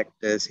number of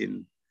factors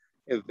in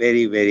a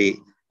very, very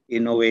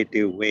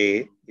innovative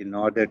way in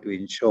order to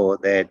ensure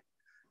that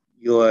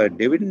your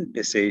dividend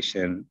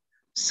decision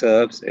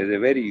serves as a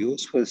very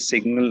useful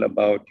signal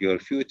about your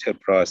future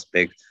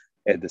prospects.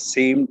 At the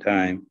same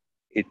time,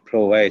 it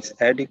provides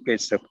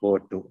adequate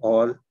support to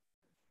all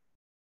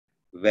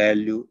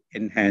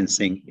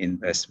value-enhancing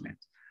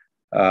investments.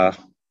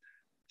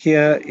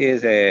 Here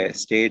is a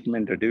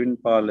statement of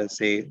dividend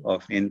policy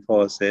of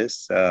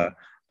Infosys.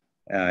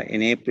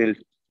 In April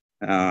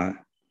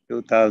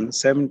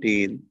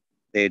 2017,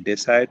 they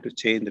decided to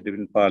change the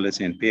dividend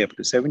policy and pay up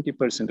to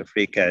 70% of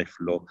free cash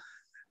flow.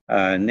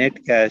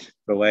 Net cash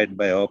provided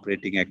by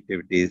operating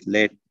activities,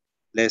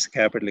 less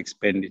capital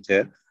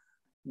expenditure.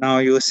 Now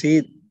you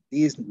see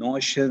these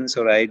notions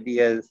or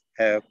ideas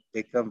have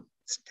become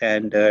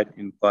standard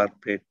in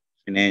corporate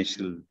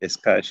financial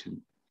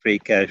discussion. Free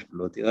cash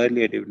flow. The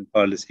earlier dividend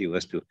policy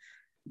was to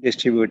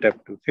distribute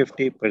up to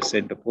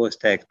 50% of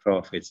post-tax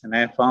profits. And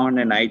I found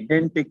an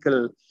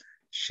identical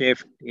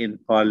shift in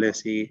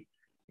policy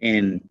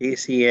in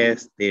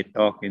TCS. They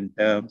talk in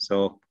terms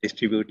of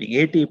distributing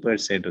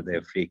 80% of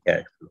their free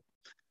cash flow.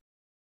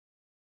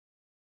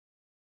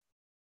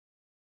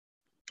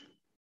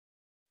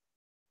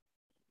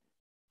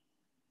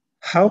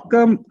 How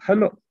come,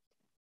 hello?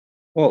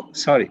 Oh,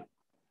 sorry.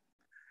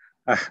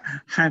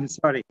 I'm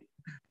sorry.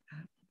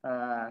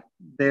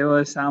 There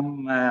was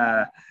some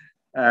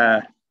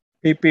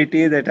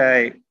PPT that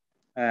I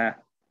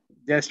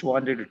just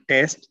wanted to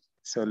test.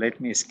 So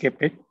let me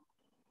skip it.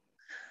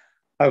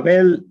 A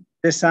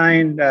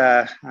well-designed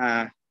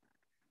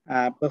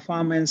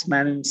performance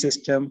management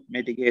system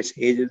mitigates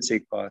agency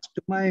costs.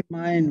 To my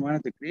mind, one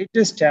of the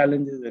greatest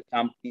challenges that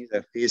companies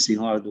are facing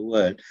all over the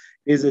world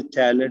is a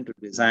challenge to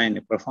design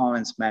a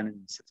performance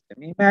management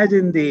system.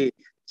 Imagine the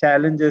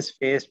challenges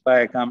faced by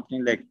a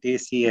company like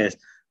TCS,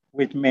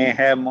 which may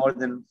have more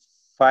than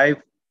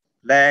 5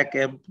 lakh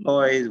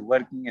employees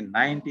working in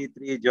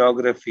 93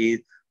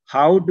 geographies.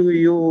 How do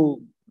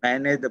you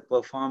manage the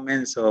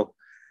performance of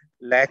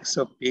lakhs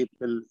of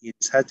people in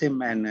such a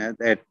manner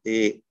that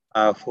they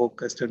are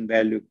focused on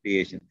value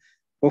creation?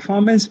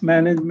 Performance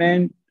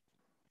management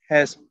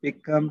has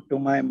become, to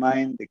my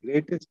mind, the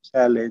greatest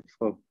challenge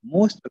for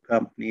most of the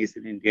companies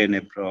in India and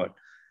abroad.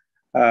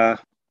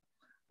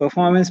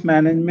 Performance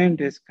management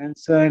is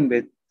concerned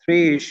with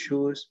 3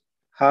 issues.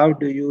 How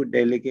do you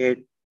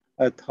delegate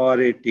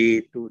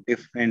authority to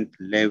different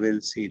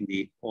levels in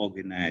the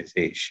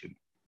organization?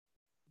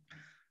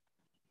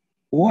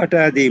 What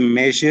are the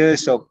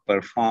measures of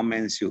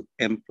performance you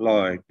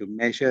employ to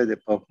measure the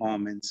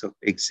performance of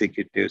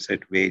executives at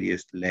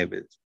various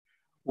levels?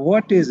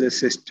 What is the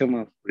system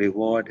of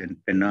reward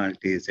and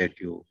penalties that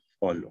you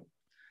follow?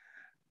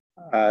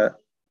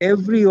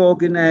 Every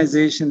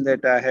organization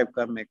that I have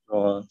come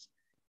across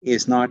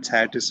is not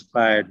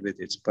satisfied with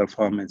its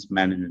performance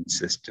management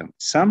system.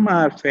 Some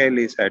are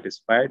fairly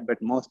satisfied, but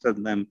most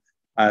of them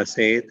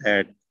say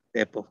that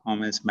their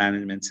performance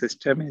management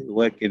system is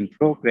work in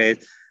progress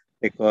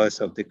because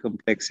of the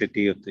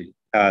complexity of the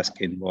task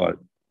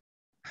involved.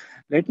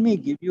 Let me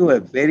give you a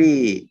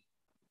very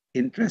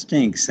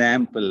interesting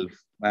example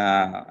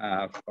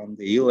from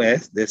the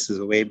US. This is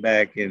way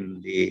back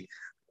in the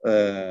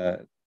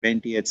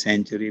 20th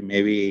century,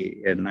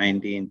 maybe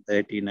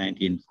 1930,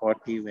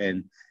 1940,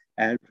 when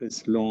Alfred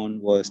Sloan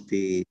was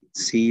the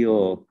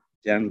CEO of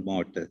General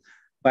Motors.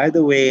 By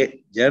the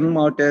way, General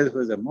Motors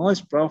was the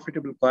most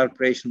profitable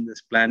corporation on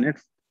this planet,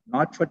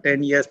 not for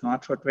 10 years,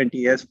 not for 20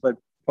 years, but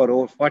for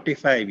over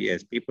 45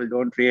 years. People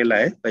don't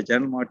realize, but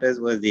General Motors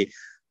was the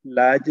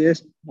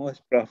largest,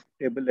 most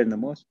profitable, and the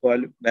most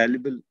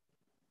valuable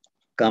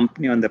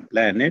company on the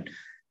planet.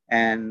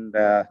 And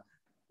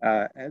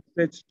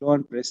Alfred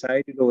Stone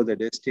presided over the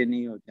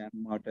destiny of General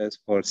Motors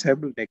for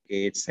several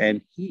decades,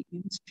 and he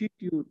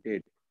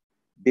instituted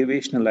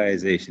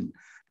divisionalization.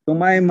 To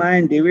my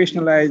mind,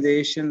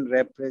 divisionalization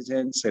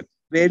represents a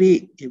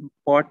very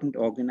important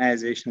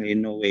organizational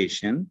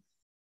innovation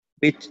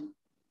which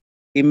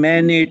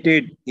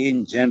emanated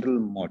in General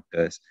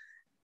Motors.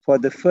 For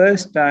the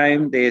first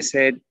time, they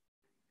said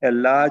a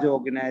large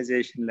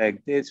organization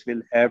like this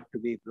will have to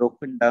be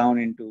broken down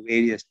into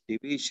various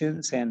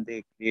divisions, and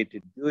they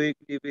created Buick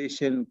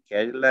division,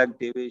 Cadillac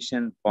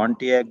division,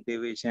 Pontiac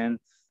division,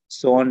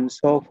 so on and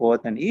so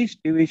forth. And each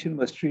division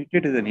was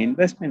treated as an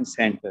investment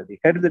center. The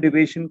head of the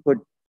division could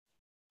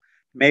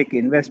make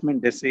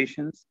investment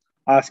decisions,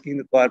 asking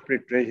the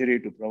corporate treasury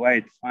to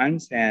provide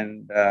funds.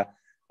 And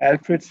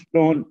Alfred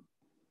Sloan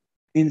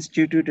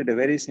instituted a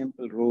very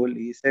simple rule.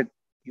 He said,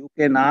 you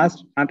can ask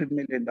 $100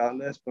 million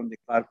from the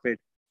corporate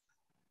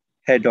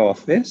head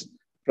office,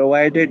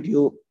 provided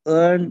you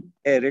earn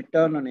a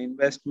return on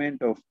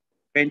investment of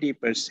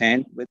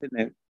 20% within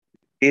a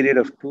period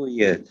of 2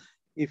 years.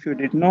 If you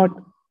did not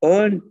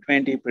earn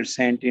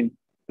 20% in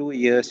 2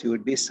 years, you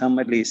would be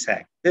summarily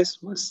sacked. This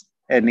was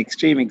an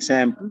extreme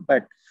example,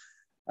 but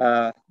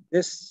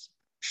this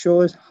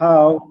shows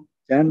how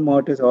General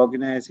Motors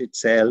organized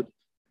itself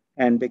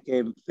and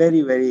became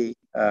very, very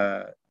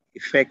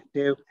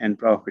effective and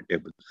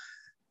profitable.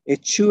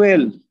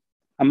 HUL,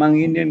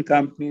 among Indian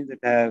companies that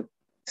I have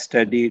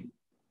studied,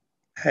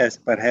 has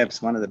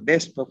perhaps one of the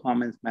best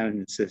performance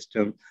management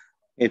systems.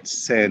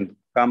 It's a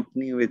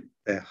company with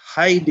a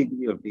high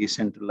degree of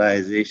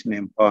decentralization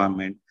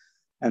empowerment,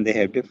 and they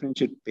have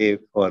differentiated pay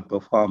for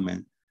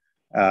performance.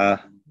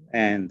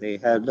 And they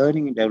have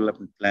learning and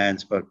development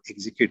plans for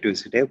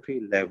executives at every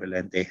level,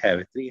 and they have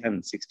a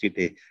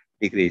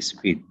 360-degree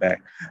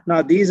feedback.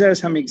 Now, these are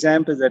some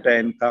examples that I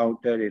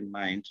encountered in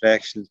my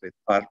interactions with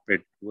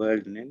corporate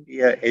world in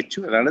India.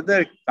 HUL,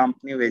 another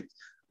company which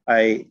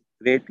I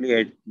greatly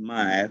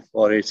admire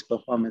for its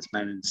performance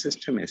management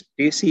system, is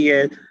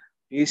TCS.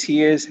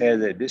 TCS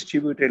has a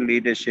distributed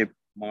leadership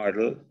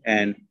model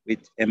and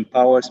which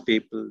empowers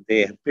people.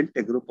 They have built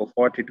a group of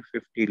 40 to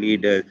 50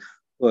 leaders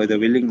for the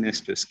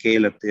willingness to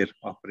scale up their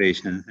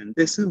operations. And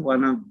this is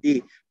one of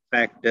the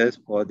factors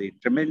for the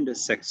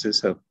tremendous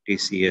success of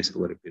TCS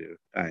over a period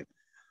of time.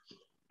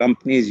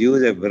 Companies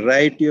use a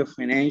variety of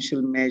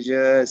financial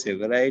measures, a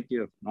variety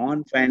of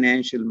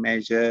non-financial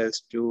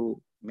measures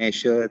to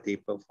measure the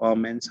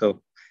performance of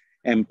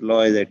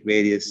employees at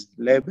various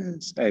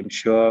levels. I'm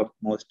sure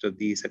most of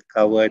these are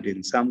covered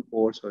in some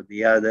course or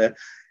the other,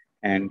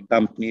 and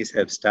companies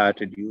have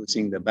started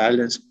using the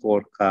balanced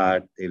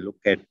scorecard. They look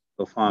at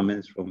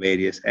performance from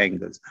various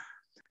angles.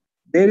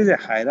 There is a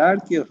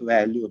hierarchy of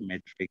value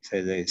metrics,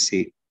 as I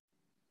see.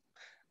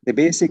 The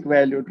basic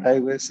value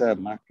drivers are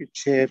market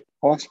share,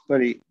 cost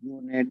per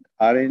unit,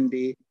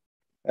 R&D,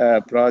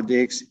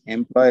 projects,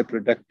 employee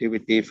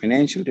productivity.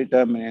 Financial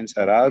determinants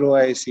are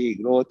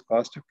ROIC, growth,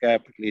 cost of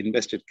capital,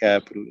 invested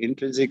capital.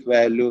 Intrinsic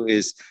value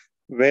is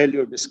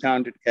value of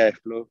discounted cash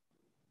flow,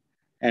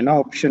 and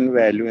option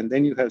value. And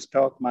then you have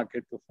stock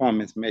market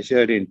performance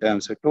measured in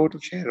terms of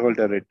total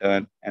shareholder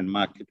return and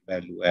market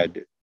value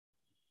added.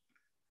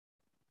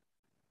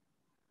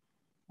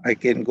 I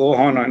can go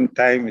on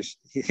time.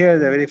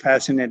 Here's a very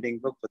fascinating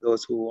book for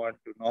those who want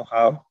to know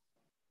how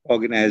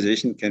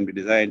organization can be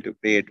designed to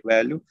create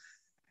value.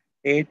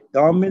 A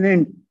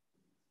dominant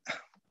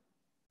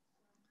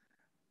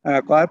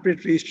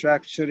corporate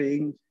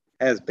restructuring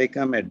has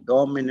become a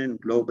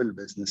dominant global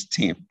business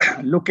theme.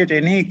 Look at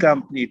any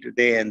company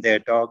today and they're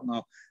talking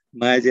of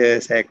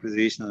mergers,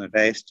 acquisitions, or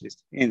divestitures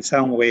in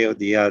some way or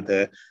the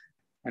other.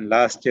 And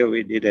last year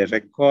we did a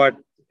record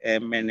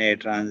M&A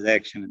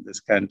transaction in this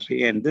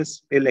country, and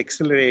this will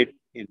accelerate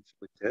in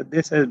future.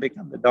 This has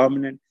become the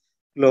dominant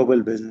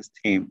global business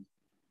theme.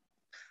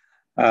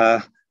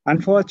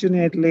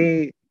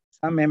 Unfortunately,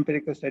 some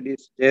empirical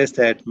studies suggest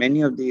that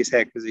many of these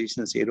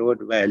acquisitions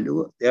erode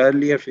value. The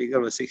earlier figure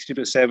was 60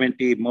 to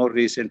 70. More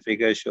recent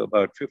figures show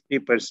about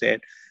 50%.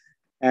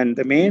 And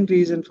the main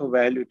reason for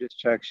value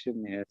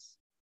destruction is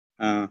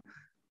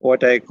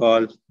what I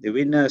call the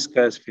winner's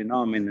curse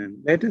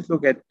phenomenon. Let us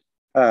look at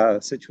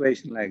a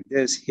situation like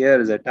this. Here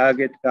is a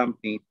target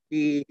company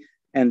P,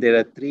 and there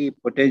are three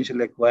potential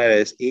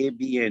acquirers, A,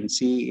 B, and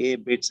C. A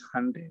bids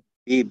 100,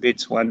 B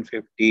bids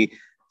 150,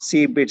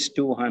 C bids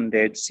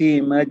 200. C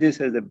emerges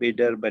as a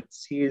bidder, but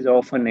C is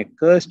often a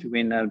cursed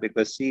winner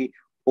because C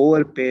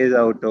overpays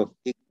out of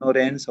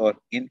ignorance or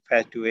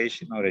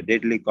infatuation or a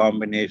deadly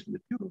combination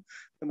of the two.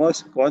 The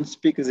most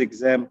conspicuous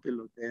example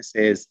of this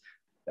is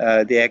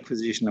the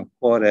acquisition of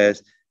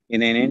Chorus.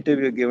 In an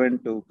interview given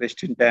to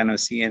Christian Tan of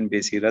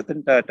CNBC,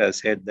 Ratan Tata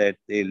said that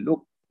they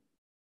looked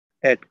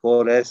at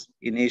Chorus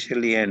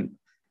initially and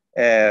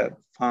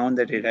found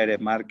that it had a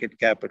market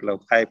capital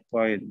of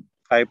 $5.5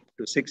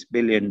 to $6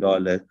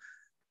 billion.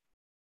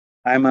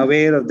 I'm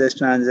aware of this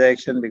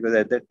transaction because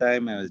at that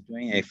time I was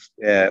doing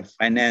a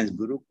finance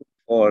group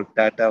for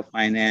Tata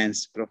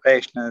Finance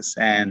professionals,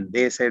 and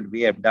they said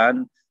we have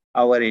done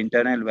our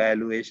internal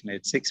valuation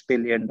at $6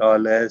 billion.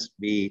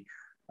 We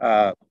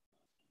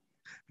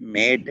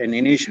made an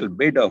initial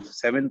bid of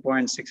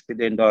 $7.6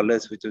 billion,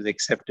 which was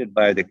accepted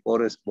by the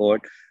Chorus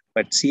board.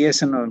 But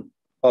CSN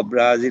of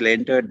Brazil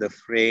entered the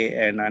fray,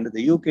 and under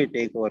the UK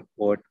Takeover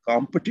Court,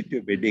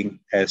 competitive bidding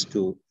has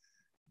to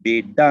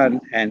be done.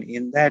 And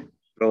in that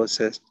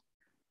process,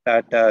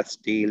 Tata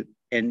Steel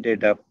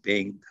ended up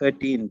paying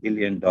 $13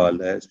 billion,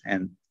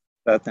 and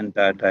Ratan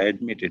Tata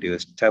admitted he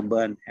was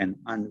stubborn and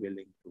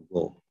unwilling to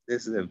go.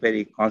 This is a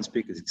very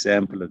conspicuous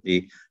example of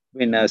the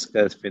winner's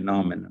curse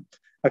phenomenon.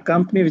 A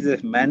company which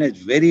has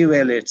managed very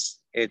well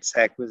its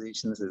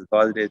acquisitions is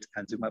Godrej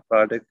Consumer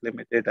Products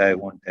Limited. I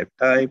won't have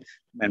time,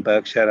 and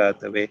Berkshire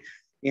Hathaway.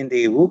 In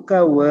the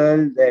VUCA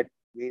world that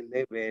we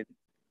live in,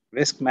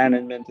 risk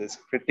management is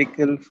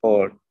critical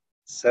for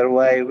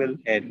survival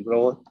and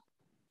growth.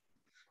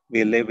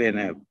 We live in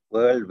a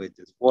world which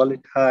is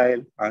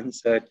volatile,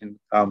 uncertain,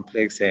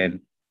 complex, and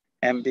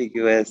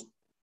ambiguous,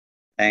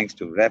 thanks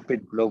to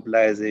rapid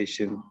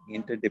globalization,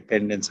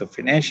 interdependence of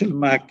financial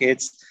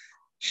markets,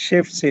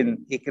 shifts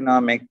in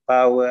economic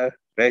power,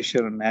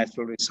 pressure on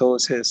natural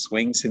resources,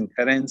 swings in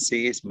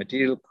currencies,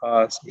 material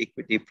costs,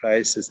 equity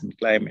prices, and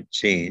climate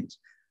change.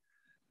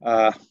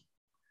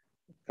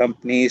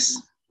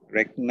 Companies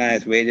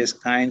recognize various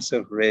kinds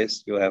of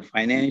risk. You have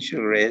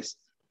financial risk,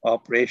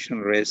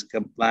 operational risk,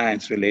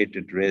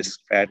 compliance-related risk,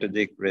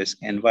 strategic risk,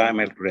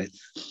 environmental risk.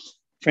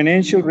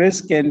 Financial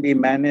risk can be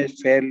managed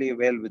fairly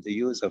well with the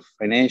use of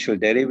financial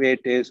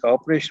derivatives.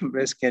 Operational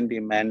risk can be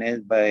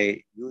managed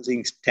by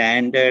using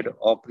standard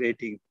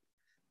operating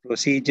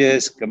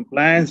procedures.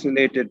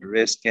 Compliance-related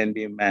risk can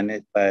be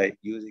managed by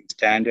using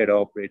standard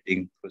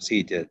operating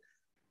procedures.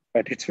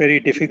 But it's very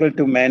difficult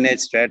to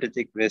manage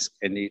strategic risk,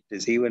 and it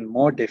is even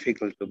more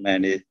difficult to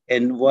manage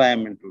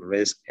environmental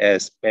risk,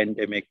 as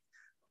pandemic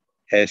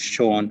has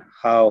shown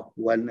how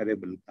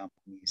vulnerable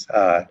companies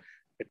are.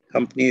 But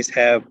companies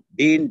have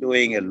been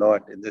doing a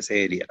lot in this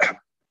area.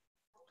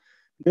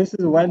 This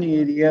is one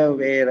area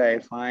where I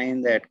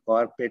find that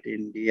corporate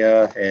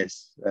India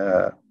has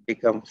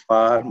become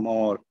far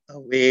more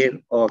aware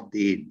of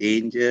the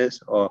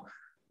dangers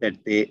that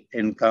they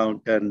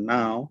encounter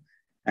now.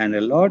 And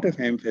a lot of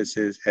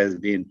emphasis has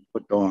been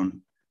put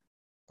on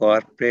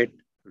corporate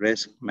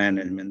risk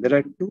management. There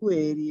are two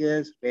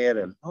areas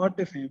where a lot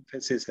of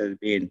emphasis has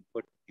been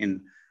put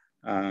in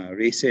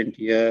recent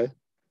years,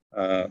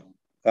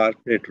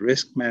 corporate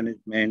risk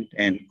management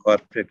and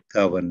corporate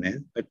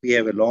governance, but we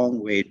have a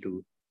long way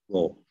to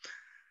go.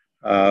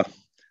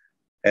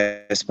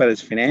 As far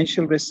as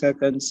financial risks are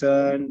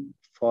concerned,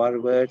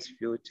 forwards,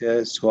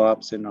 futures,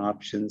 swaps, and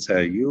options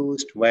are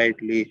used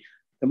widely.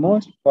 The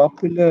most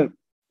popular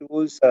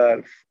tools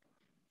are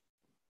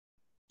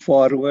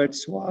forward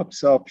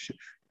swaps option.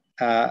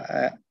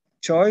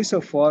 Choice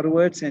of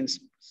forwards and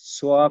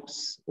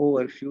swaps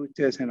over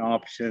futures and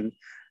options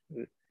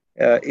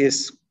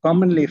is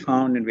commonly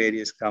found in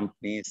various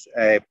companies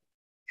I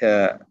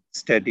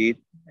studied,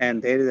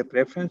 and there is a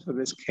preference for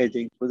risk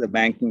hedging through the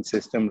banking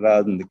system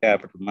rather than the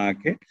capital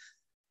market.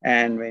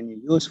 And when you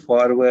use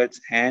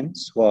forwards and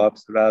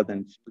swaps rather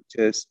than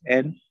futures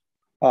and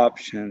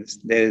options,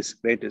 there is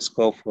greater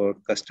scope for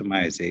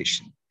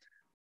customization.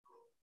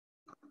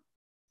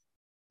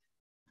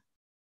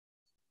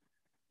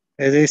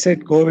 As I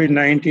said,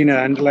 COVID-19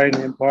 underlined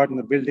the importance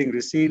of building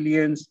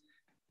resilience.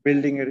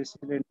 Building a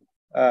resilient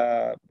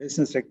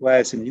business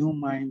requires a new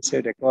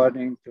mindset,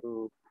 according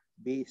to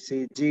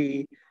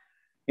BCG.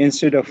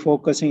 Instead of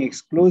focusing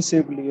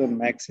exclusively on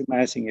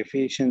maximizing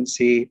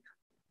efficiency,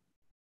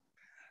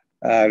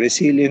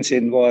 resilience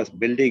involves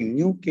building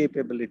new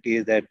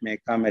capabilities that may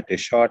come at a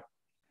short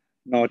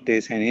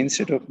notice. And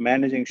instead of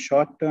managing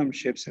short-term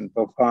shifts in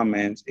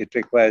performance, it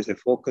requires a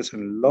focus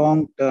on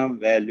long-term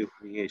value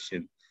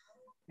creation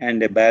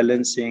and a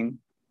balancing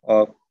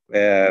of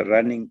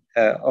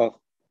of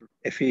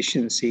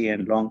efficiency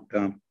and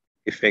long-term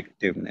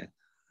effectiveness.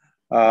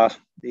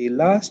 The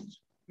last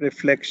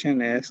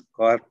reflection is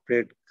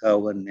corporate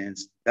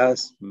governance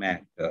does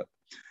matter.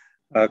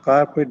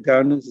 Corporate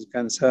governance is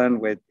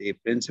concerned with the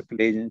principal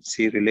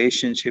agency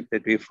relationship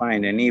that we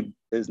find in any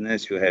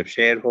business. You have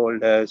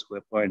shareholders who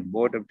appoint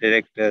board of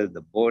directors,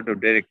 the board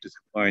of directors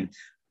appoint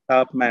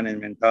top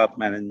management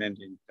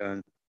in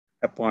turn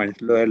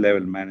appoints lower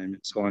level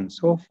management, so on and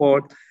so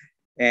forth.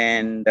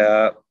 And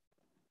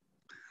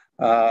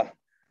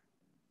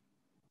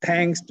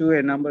thanks to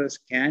a number of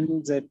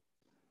scandals that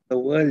the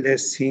world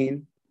has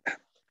seen,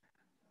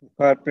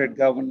 corporate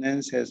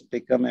governance has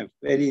become a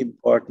very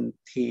important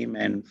theme,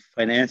 and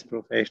finance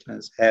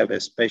professionals have a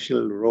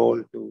special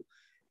role to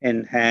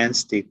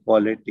enhance the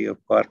quality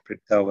of corporate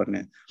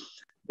governance.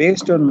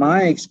 Based on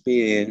my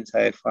experience,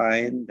 I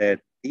find that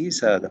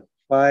these are the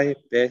 5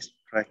 best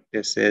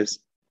practices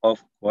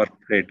of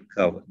corporate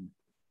governance.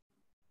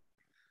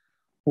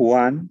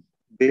 1,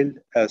 build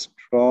a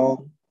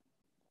strong,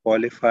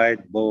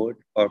 qualified board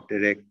of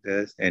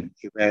directors and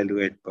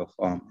evaluate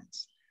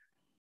performance.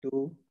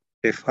 2,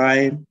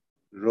 define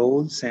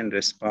roles and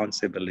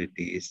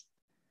responsibilities.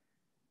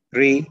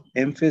 3,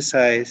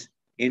 emphasize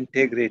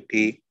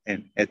integrity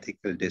and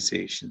ethical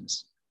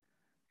decisions.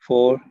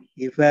 4,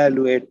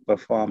 evaluate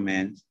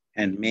performance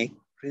and make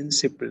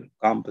principled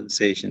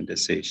compensation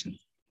decisions.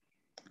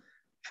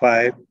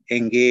 5,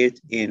 engage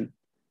in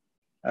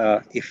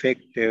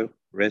effective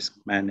risk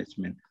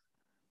management.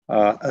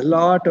 A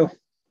lot of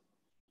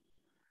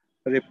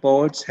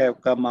reports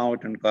have come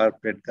out on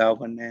corporate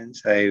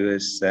governance. I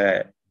was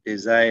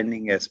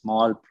designing a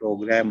small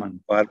program on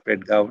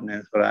corporate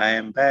governance for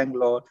IIM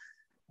Bangalore,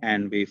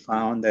 and we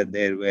found that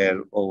there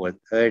were over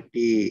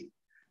 30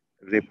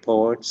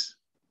 reports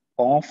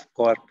of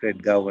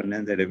corporate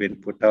governance that have been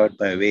put out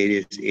by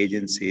various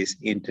agencies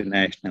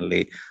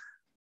internationally.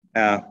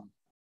 At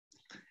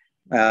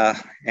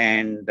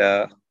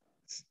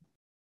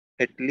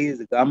least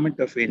the government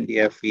of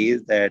India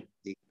feels that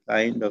the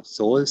kind of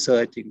soul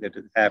searching that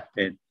has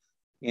happened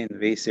in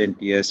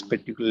recent years,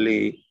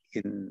 particularly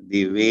in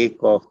the wake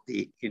of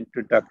the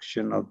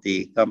introduction of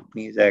the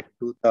Companies Act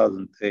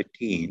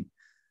 2013,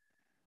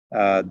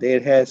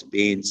 there has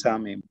been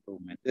some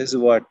improvement. This is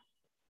what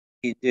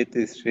Injit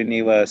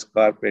Srinivas,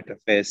 Corporate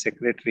Affairs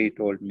Secretary,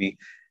 told me.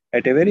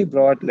 At a very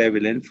broad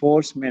level,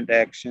 enforcement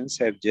actions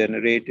have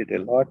generated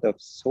a lot of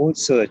soul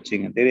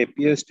searching, and there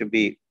appears to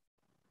be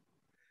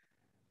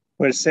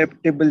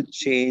perceptible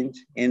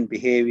change in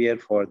behavior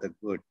for the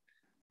good.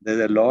 There's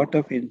a lot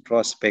of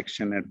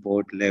introspection at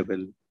board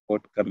level,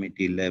 board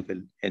committee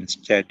level, and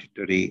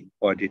statutory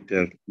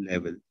auditor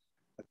level.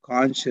 The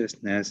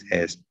consciousness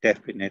has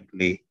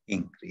definitely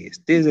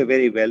increased. This is a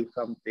very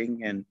welcome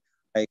thing, and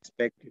I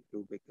expect it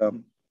to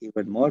become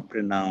even more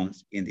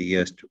pronounced in the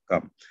years to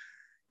come.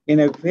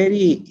 In a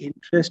very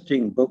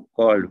interesting book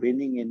called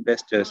Winning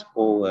Investors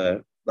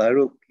Over,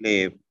 Baruch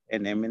Leib,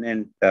 an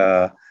eminent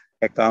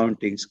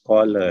accounting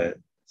scholar,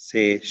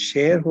 say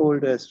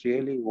shareholders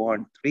really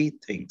want 3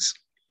 things: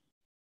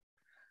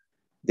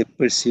 the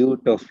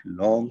pursuit of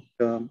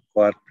long-term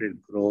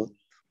corporate growth,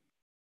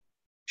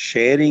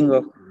 sharing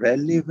of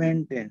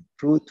relevant and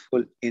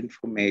truthful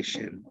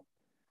information,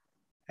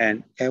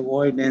 and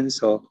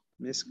avoidance of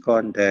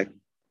misconduct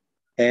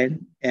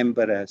and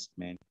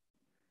embarrassment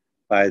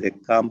by the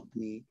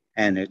company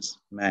and its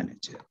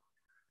manager.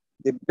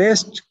 The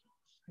best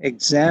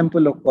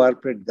example of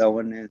corporate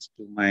governance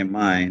to my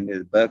mind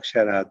is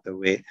Berkshire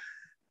Hathaway.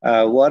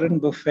 Warren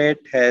Buffett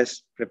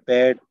has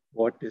prepared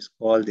what is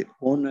called the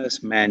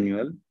Owner's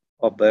Manual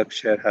of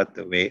Berkshire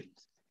Hathaway.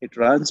 It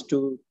runs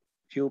to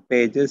few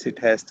pages. It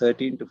has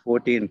 13 to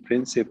 14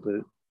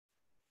 principles.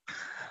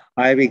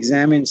 I've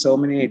examined so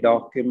many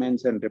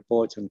documents and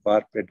reports on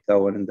corporate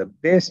governance. The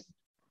best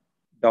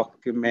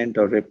document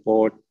or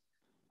report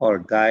or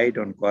guide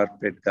on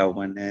corporate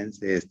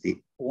governance is the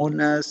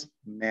Owner's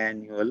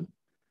Manual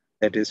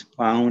that is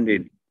found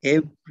in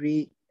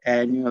every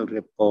annual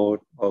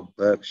report of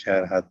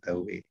Berkshire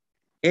Hathaway.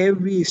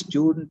 Every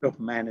student of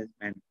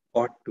management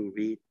ought to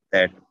read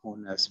that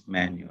Owner's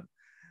Manual.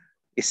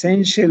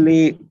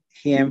 Essentially,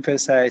 he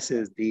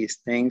emphasizes these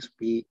things.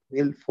 We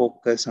will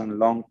focus on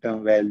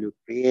long-term value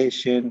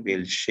creation,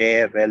 we'll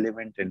share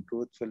relevant and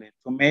truthful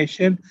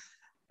information,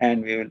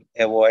 and we will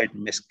avoid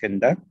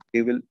misconduct.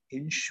 We will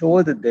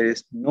ensure that there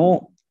is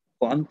no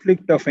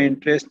conflict of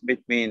interest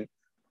between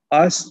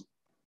us,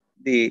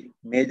 the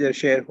major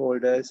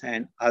shareholders,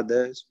 and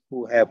others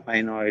who have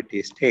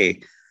minority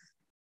stake.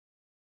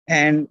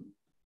 And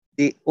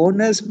the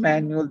Owner's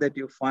Manual that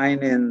you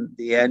find in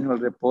the annual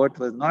report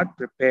was not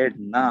prepared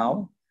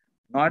now,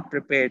 not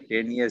prepared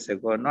 10 years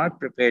ago, not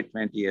prepared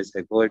 20 years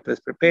ago. It was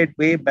prepared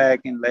way back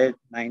in late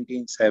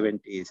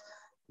 1970s,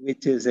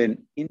 which is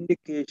an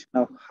indication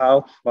of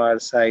how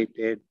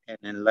far-sighted and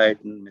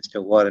enlightened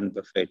Mr. Warren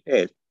Buffett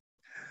is.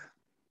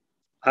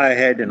 I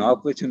had an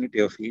opportunity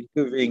of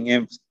interviewing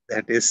him.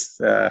 That is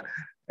a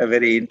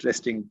very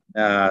interesting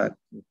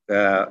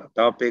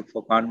topic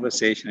for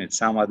conversation at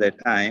some other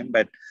time.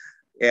 But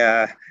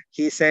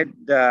he said,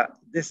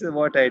 this is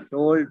what I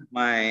told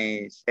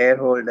my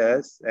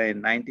shareholders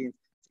in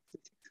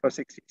 1966 or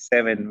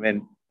 67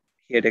 when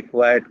he had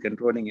acquired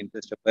controlling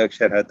interest of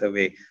Berkshire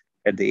Hathaway.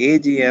 At the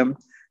AGM,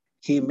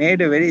 he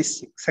made a very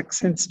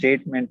succinct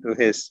statement to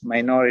his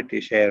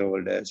minority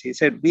shareholders. He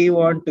said, "We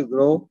want to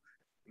grow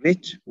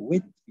rich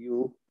with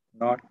you,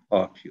 not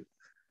of you."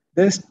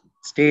 This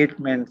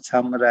statement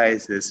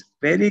summarizes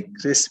very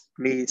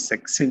crisply,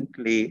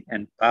 succinctly,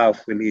 and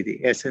powerfully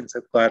the essence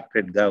of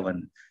corporate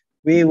governance.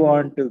 We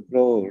want to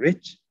grow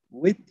rich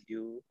with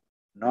you,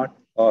 not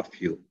of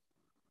you.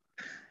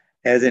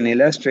 As an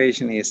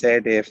illustration, he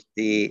said if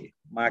the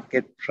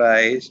market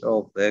price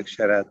of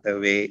Berkshire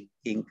Hathaway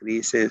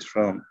increases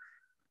from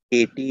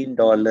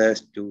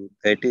 $18 to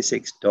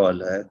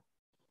 $36,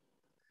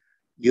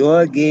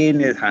 your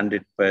gain is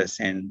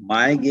 100%,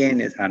 my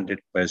gain is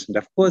 100%.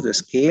 Of course, the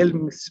scale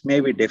may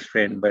be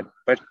different, but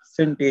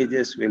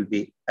percentages will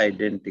be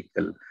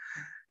identical.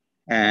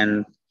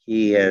 And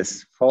he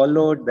has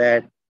followed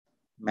that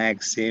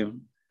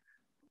maxim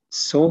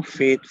so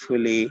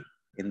faithfully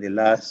in the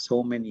last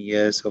so many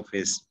years of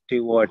his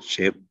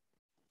stewardship.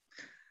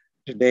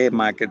 Today,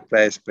 market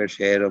price per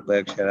share of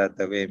Berkshire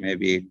Hathaway may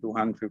be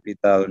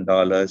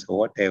 $250,000 or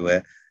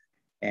whatever.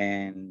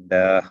 And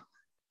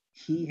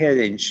he has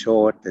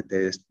ensured that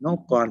there is no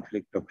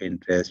conflict of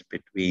interest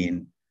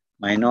between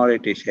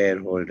minority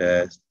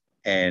shareholders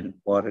and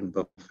Warren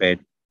Buffett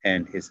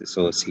and his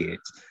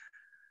associates.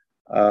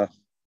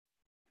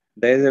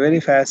 There is a very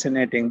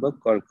fascinating book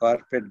called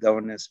Corporate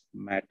Governance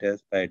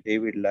Matters by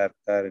David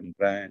Larkar and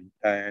Brian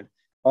Tyan.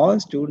 All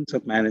students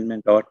of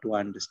management ought to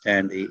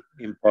understand the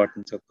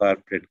importance of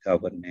corporate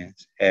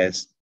governance,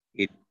 as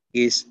it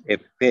is a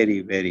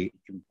very, very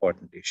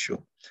important issue.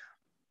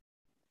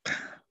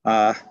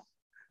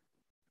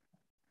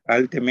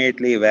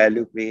 Ultimately,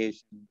 value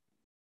creation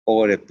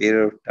over a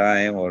period of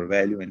time or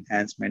value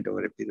enhancement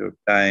over a period of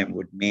time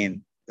would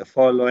mean the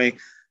following: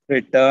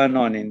 return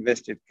on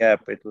invested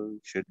capital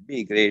should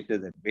be greater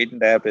than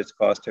weighted average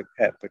cost of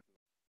capital.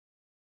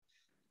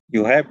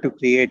 You have to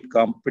create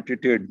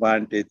competitive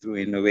advantage through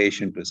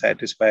innovation to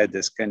satisfy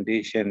this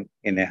condition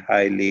in a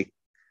highly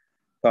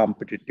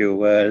competitive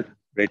world.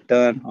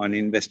 Return on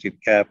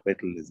invested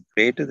capital is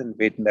greater than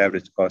weighted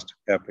average cost of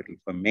capital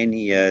for many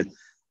years.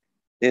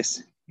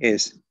 This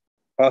is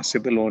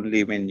possible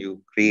only when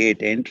you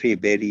create entry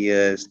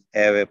barriers,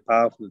 have a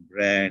powerful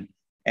brand,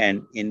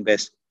 and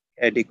invest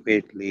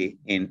adequately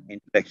in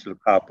intellectual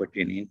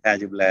property and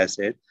intangible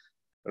assets.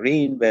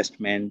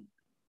 Reinvestment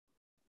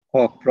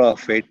or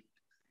profit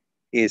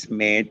is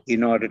made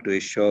in order to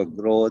assure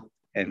growth,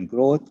 and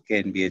growth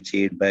can be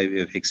achieved by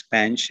way of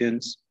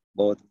expansions,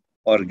 both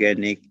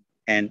organic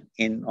and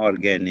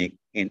inorganic,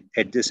 in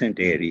adjacent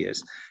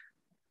areas.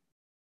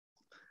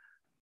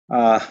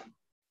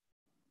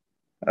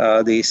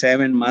 The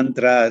 7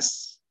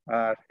 mantras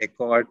are: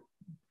 accord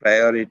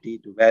priority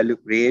to value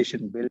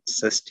creation, build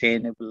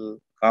sustainable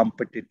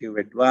competitive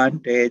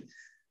advantage,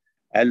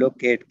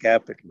 allocate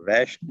capital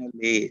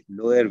rationally,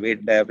 lower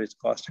weighted average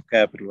cost of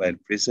capital while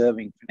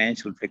preserving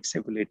financial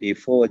flexibility,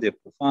 forge a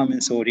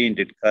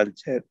performance-oriented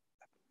culture,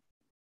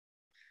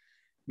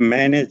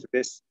 manage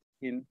risk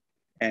in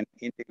an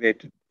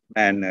integrated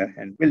manner,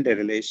 and build a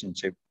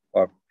relationship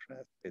of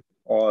trust with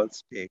all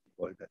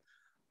stakeholders.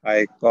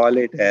 I call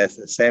it as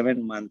the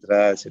 7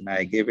 mantras, and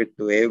I give it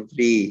to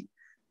every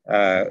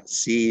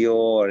CEO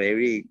or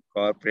every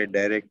corporate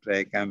director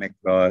I come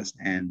across,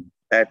 and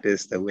that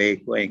is the way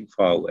going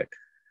forward.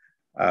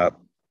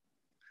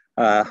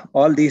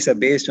 All these are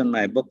based on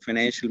my book,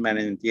 Financial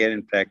Management Theory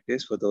and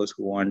Practice, for those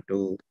who want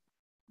to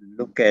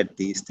look at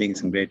these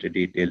things in greater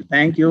detail.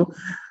 Thank you.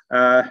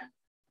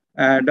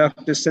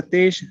 Dr.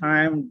 Satish,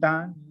 I'm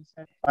done. You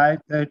said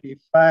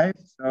 5:35,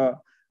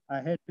 so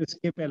I had to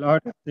skip a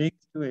lot of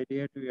things to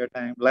adhere to your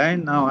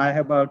timeline. Now I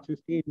have about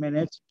 15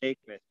 minutes to take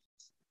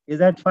questions. Is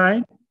that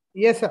fine?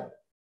 Yes, sir.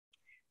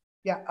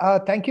 Yeah,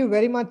 thank you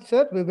very much,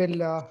 sir. We will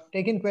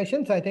take in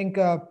questions. I think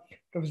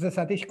Professor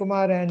Satish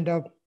Kumar and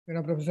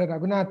Professor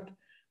Raghunath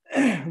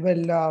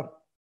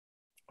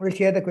will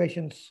share the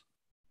questions.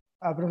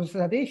 Professor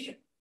Satish?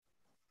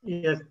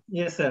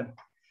 Yes, sir.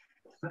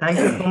 Thank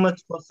you so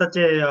much for such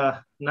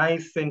a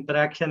nice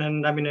interaction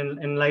and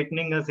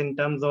enlightening us in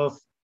terms of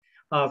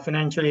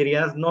financial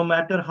areas. No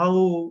matter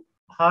how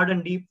hard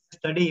and deep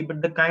study,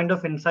 but the kind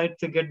of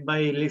insights you get by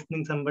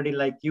listening somebody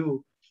like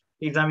you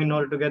is,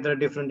 altogether a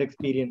different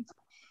experience.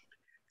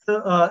 So,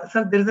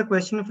 sir, there is a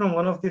question from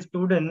one of the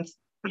students.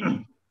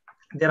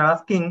 They're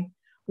asking,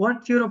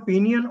 what's your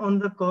opinion on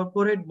the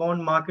corporate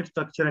bond market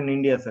structure in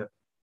India, sir?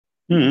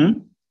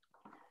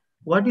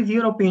 What is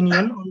your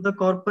opinion on the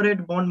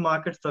corporate bond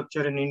market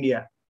structure in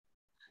India?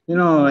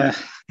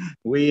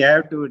 We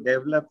have to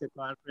develop the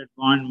corporate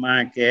bond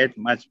market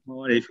much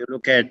more. If you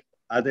look at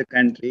other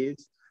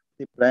countries,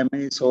 the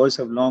primary source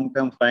of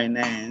long-term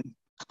finance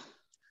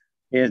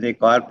is the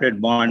corporate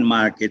bond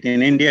market.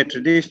 In India,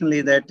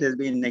 traditionally, that has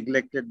been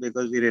neglected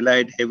because we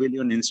relied heavily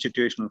on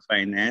institutional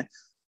finance.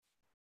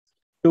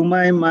 To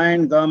my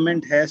mind,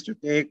 government has to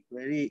take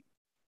very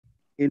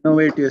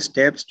innovative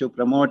steps to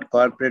promote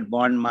corporate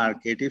bond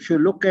market. If you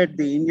look at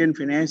the Indian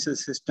financial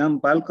system,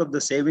 bulk of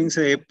the savings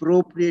are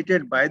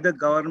appropriated by the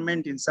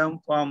government in some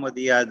form or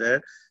the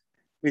other,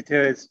 which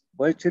has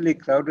virtually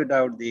crowded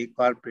out the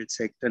corporate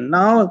sector.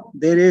 Now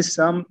there is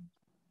some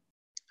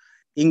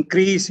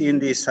increase in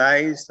the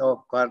size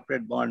of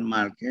corporate bond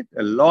market.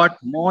 A lot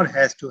more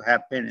has to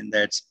happen in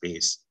that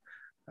space.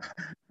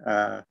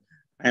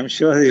 I'm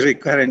sure we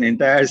require an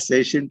entire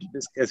session to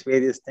discuss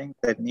various things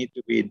that need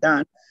to be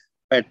done,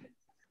 but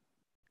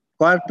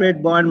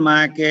corporate bond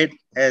market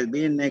has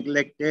been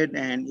neglected.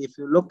 And if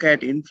you look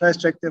at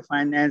infrastructure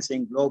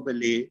financing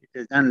globally, it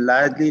is done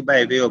largely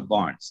by way of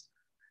bonds.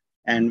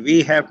 And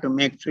we have to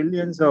make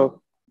trillions of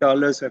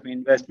dollars of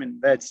investment in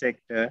that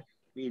sector.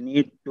 We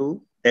need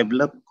to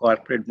develop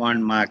corporate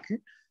bond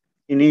market.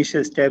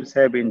 Initial steps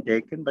have been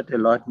taken, but a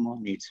lot more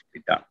needs to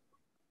be done.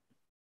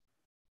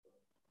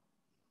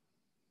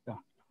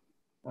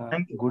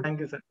 Thank you. Thank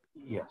you, sir.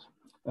 Yes.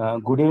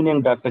 Good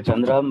evening, Dr.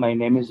 Chandra. My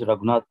name is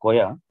Raghunath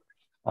Koya.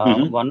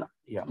 One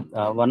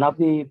of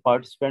the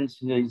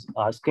participants is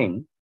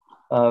asking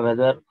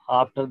whether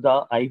after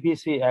the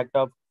IBC Act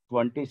of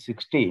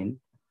 2016,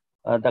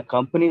 the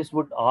companies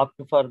would opt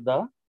for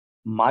the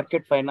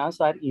market finance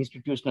or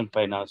institutional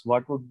finance.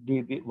 What would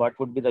be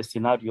the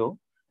scenario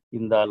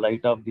in the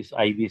light of this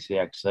IBC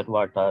Act, sir?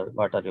 What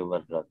are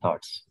your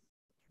thoughts?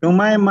 To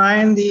my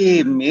mind,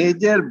 the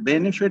major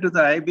benefit of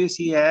the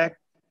IBC Act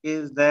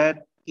is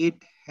that it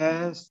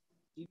has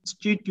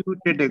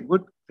instituted a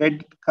good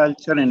credit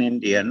culture in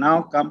India.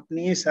 Now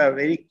companies are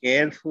very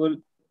careful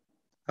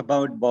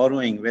about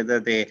borrowing, whether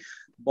they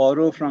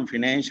borrow from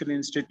financial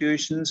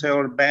institutions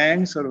or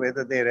banks or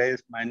whether they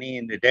raise money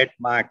in the debt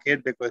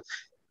market, because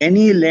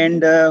any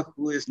lender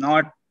who is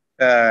not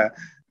dealt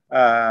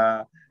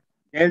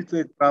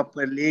with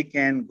properly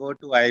can go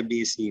to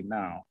IBC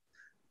now.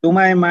 To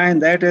my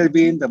mind, that has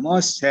been the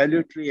most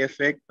salutary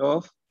effect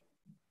of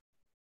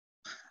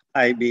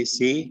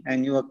IBC,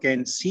 and you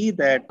can see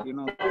that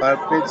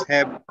corporates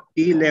have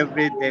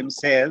deleveraged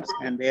themselves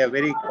and they are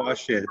very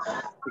cautious.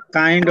 The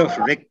kind of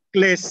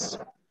reckless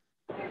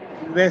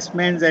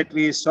investments that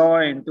we saw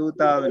in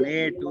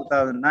 2008,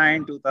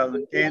 2009,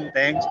 2010,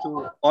 thanks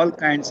to all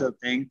kinds of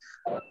things,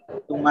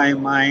 to my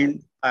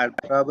mind, are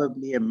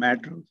probably a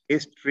matter of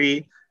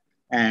history,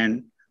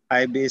 and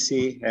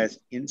IBC has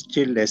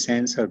instilled a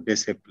sense of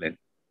discipline,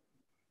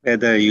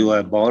 whether you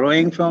are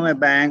borrowing from a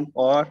bank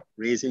or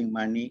raising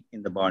money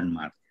in the bond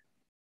market.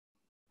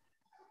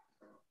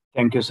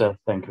 Thank you, sir.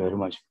 Thank you very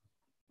much.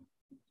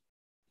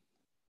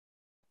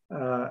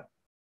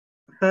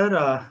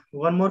 Sir,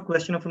 one more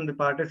question from the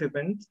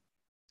participants.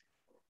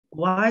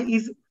 Why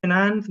is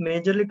finance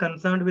majorly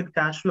concerned with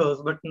cash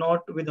flows but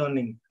not with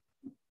earnings?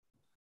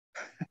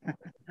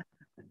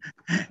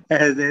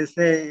 As they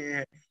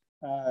say,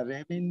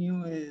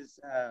 revenue is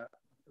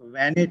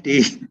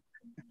vanity.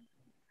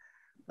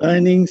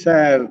 Earnings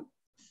are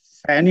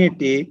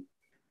sanity,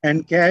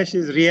 and cash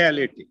is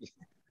reality.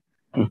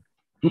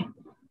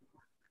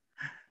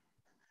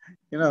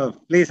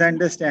 Please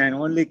understand,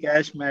 only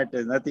cash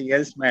matters, nothing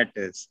else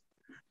matters.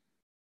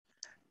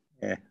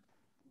 Yeah.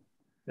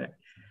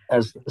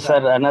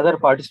 Sir, another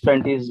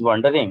participant is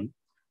wondering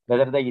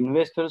whether the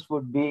investors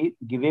would be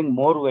giving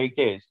more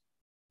weightage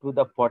to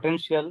the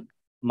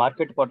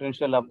market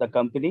potential of the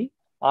company,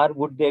 or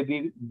would they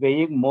be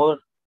weighing more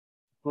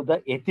to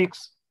the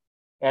ethics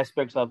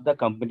aspects of the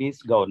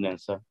company's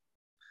governance, sir?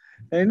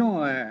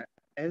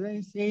 As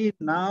I say,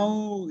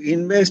 now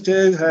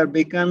investors are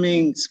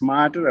becoming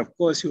smarter. Of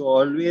course, you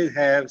always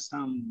have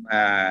some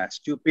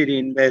stupid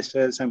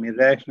investors, some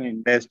irrational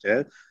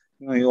investors.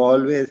 You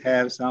always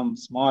have some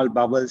small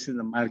bubbles in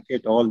the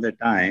market all the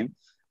time.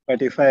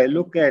 But if I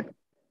look at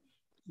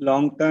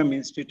long-term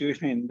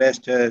institutional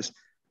investors,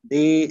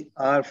 they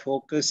are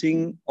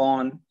focusing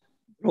on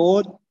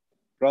growth,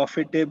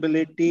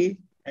 profitability,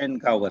 and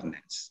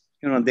governance.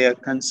 They are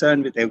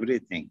concerned with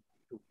everything.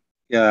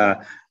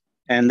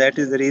 And that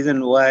is the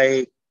reason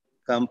why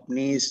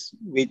companies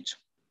which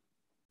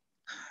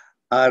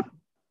are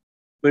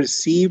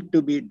perceived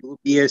to be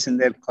dubious in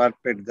their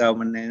corporate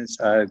governance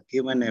are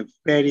given a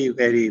very,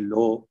 very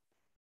low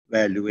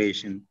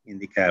valuation in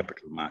the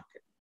capital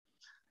market.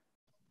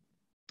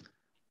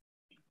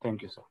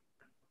 Thank you, sir.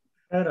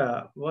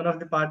 Sir, one of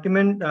the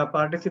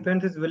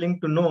participants is willing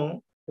to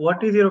know,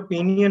 what is your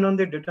opinion on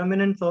the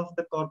determinants of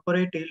the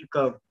corporate yield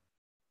curve?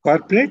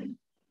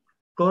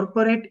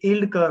 Corporate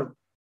yield curve.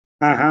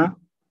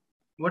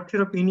 What's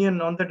your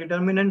opinion on the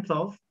determinants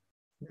of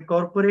the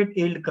corporate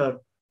yield curve?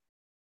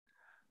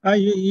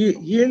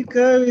 Yield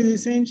curve is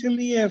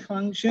essentially a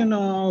function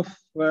of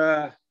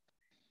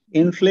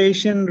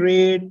inflation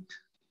rate,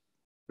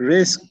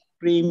 risk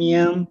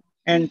premium,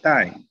 and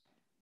time.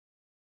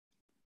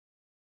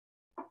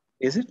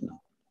 Is it not?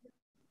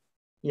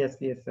 Yes,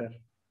 sir.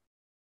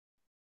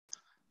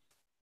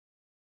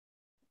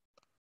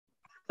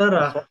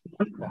 Sir,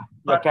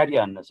 carry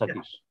on,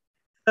 Satish.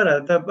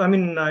 Sir,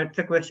 it's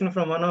a question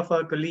from one of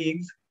our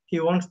colleagues. He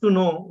wants to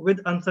know,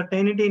 with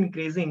uncertainty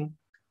increasing,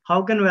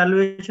 how can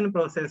valuation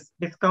process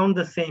discount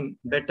the same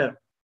better?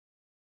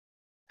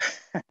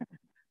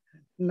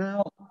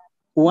 Now,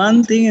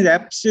 one thing is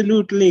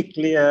absolutely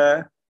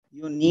clear.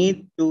 You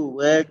need to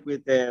work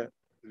with a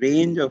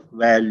range of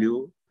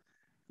value.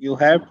 You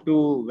have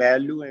to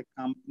value a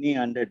company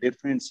under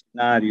different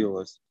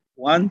scenarios.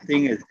 One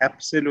thing is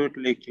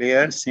absolutely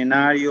clear,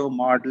 scenario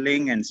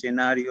modeling and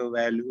scenario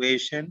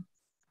valuation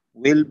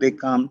will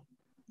become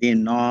the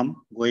norm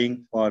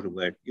going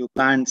forward. You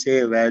can't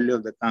say value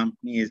of the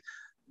company is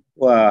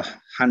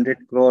 100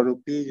 crore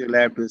rupees. You'll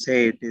have to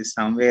say it is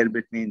somewhere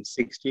between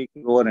 60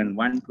 crore and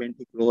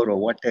 120 crore or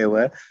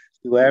whatever.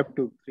 You have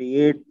to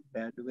create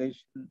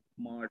valuation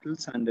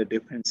models under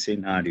different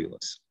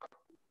scenarios.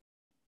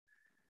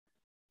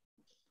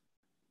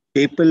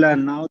 People are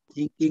now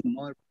thinking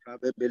more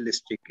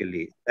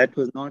probabilistically. That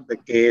was not the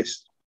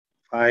case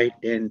 5,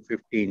 10,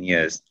 15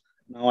 years.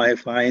 Now I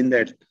find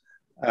that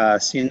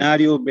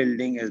scenario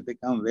building has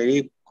become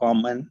very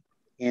common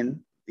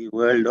in the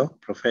world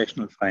of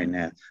professional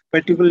finance,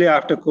 particularly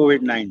after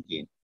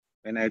COVID-19.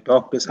 When I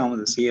talk to some of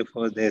the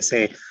CFOs, they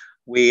say,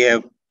 we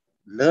have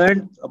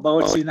learned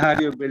about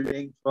scenario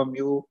building from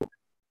you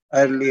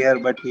earlier,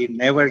 but we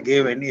never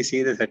gave any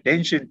serious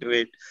attention to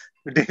it.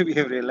 Today, we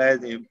have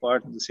realized the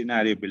importance of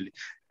scenario building.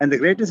 And the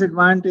greatest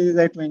advantage is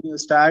that when you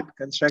start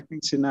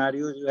constructing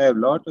scenarios, you have a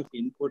lot of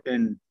input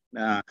and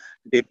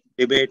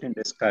debate and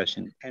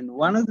discussion. And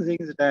one of the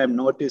things that I am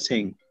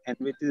noticing, and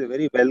which is a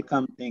very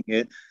welcome thing,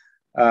 is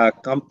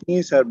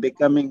companies are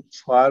becoming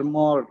far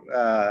more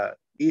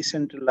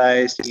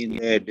decentralized in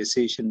their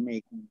decision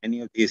making in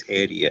many of these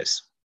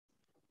areas.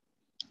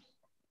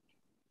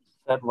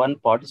 Sir, one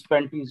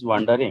participant is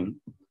wondering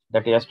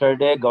that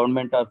yesterday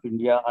Government of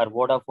India or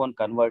Vodafone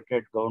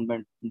converted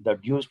the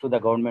dues to the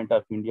Government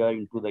of India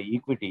into the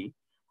equity.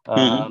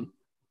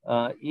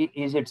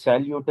 Is it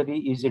salutary?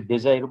 Is it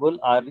desirable?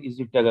 Or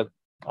is it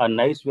a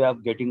nice way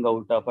of getting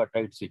out of a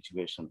tight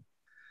situation?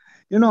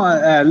 You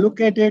know, look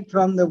at it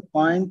from the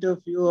point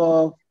of view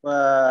of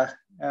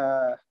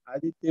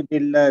Aditya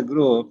Birla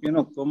Group. You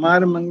know, Kumar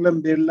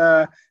Mangalam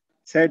Birla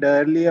said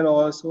earlier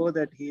also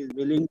that he is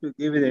willing to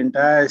give his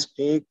entire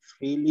stake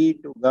freely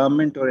to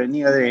government or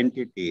any other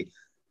entity.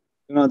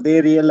 You know,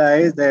 they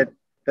realized that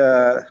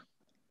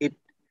it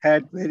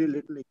had very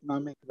little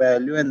economic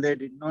value and they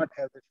did not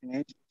have the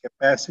financial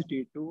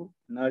capacity to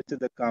nurture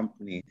the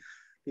company.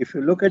 If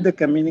you look at the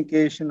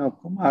communication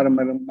of Kumar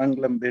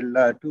Mangalam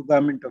Birla to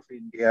Government of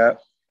India,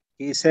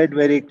 he said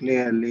very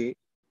clearly,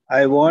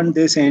 I want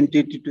this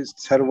entity to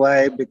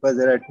survive because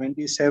there are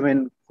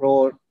 27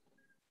 crore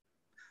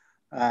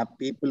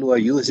people who are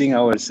using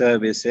our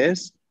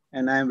services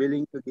and I'm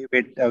willing to give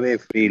it away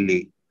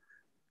freely.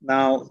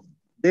 Now,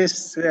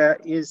 this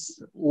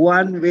is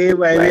one way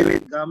by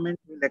which government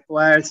will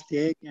acquire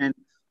stake, and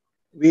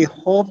we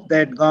hope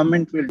that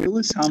government will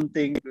do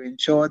something to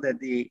ensure that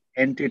the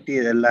entity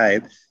is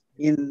alive.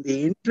 In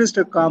the interest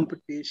of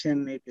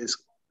competition, it is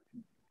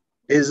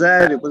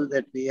desirable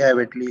that we have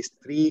at least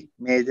 3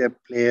 major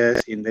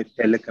players in the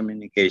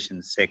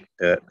telecommunications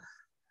sector.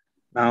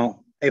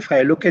 Now, if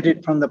I look at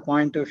it from the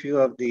point of view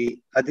of the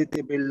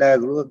Aditya Birla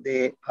Group,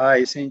 they are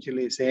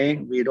essentially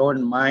saying we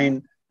don't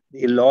mind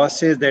the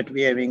losses that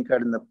we have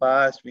incurred in the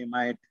past. We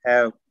might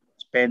have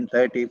spent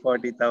 30,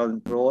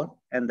 40,000 crore,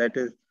 and that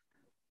is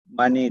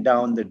money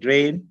down the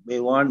drain. We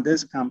want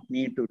this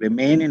company to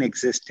remain in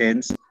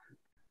existence.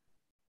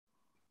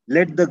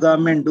 Let the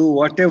government do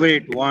whatever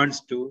it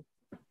wants to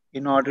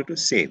in order to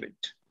save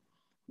it.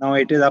 Now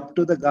it is up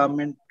to the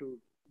government to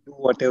do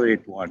whatever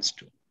it wants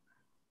to.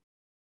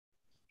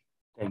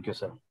 Thank you,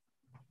 sir.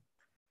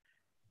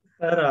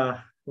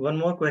 Sir, one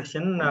more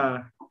question.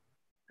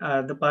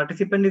 The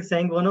participant is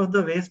saying one of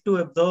the ways to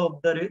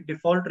absorb the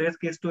default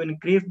risk is to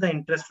increase the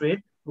interest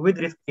rate with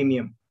risk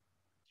premium.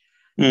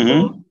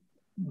 So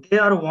they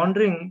are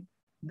wondering,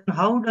 then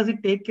how does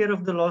it take care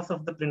of the loss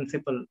of the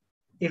principal?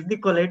 Is the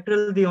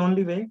collateral the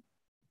only way?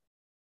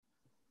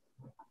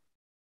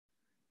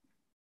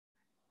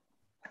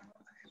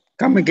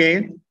 Come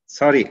again.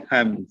 Sorry,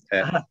 I'm.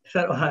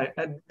 Sir, I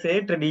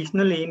say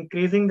traditionally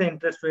increasing the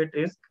interest rate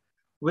risk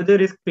with the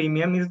risk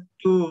premium is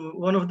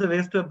one of the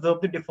ways to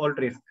absorb the default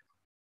risk.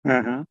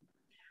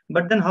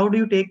 But then how do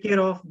you take care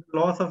of the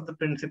loss of the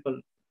principal?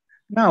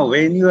 Now,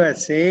 when you are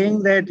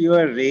saying that you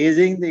are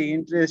raising the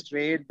interest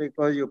rate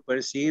because you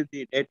perceive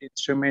the debt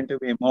instrument to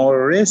be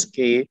more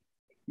risky,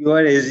 you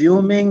are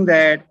assuming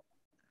that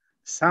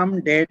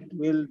some debt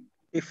will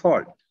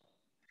default.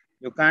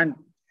 You can't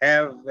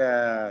have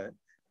a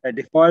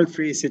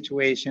default-free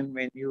situation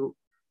when you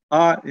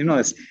are,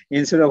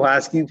 instead of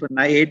asking for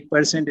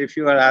 8%, if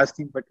you are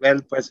asking for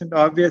 12%,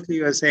 obviously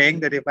you are saying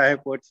that if I have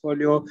a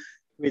portfolio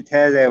which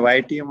has a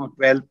YTM of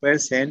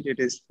 12%, it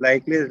is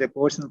likely that a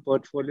portion of the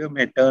portfolio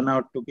may turn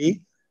out to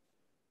be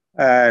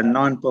a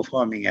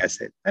non-performing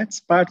asset.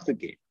 That's part of the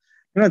game.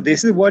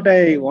 This is what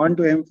I want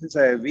to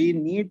emphasize. We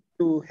need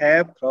to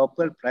have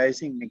proper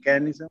pricing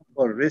mechanism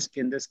for risk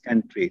in this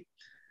country.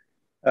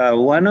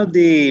 One of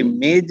the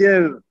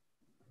major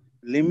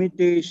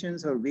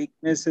limitations or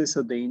weaknesses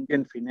of the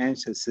Indian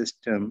financial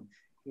system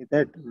is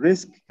that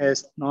risk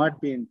has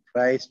not been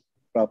priced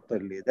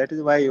properly. That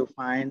is why you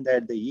find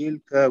that the yield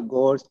curve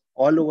goes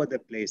all over the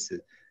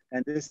places.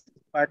 And this is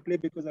partly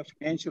because of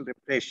financial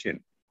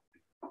repression.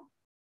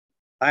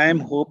 I am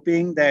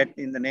hoping that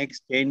in the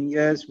next 10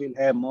 years, we'll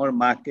have more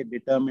market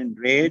determined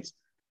rates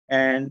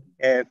and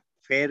a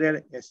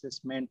fairer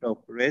assessment of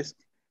risk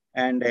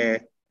and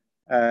a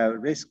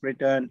risk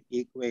return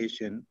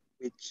equation,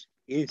 which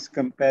is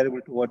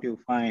comparable to what you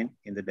find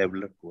in the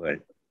developed world.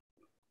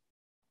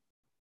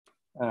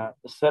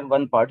 Sir,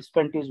 one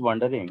participant is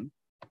wondering,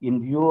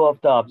 in view of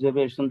the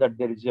observation that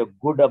there is a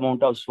good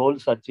amount of soul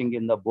searching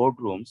in the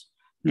boardrooms,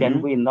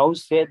 can we now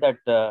say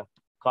that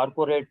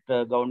corporate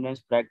governance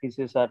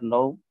practices are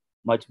now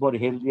much more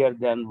healthier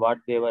than what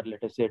they were,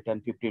 let us say, 10,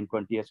 15,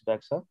 20 years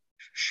back, sir?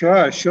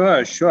 Sure.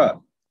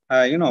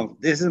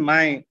 This is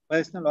my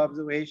personal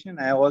observation.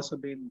 I have also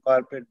been in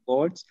corporate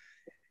boards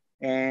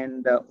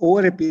and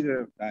over a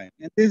period of time.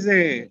 And this is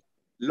a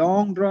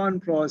long drawn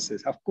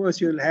process. Of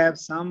course, you'll have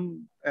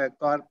some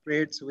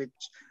corporates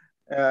which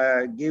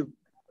give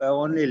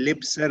only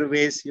lip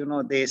service.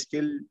 They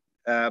still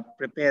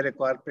prepare a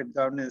corporate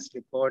governance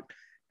report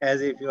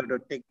as if you were to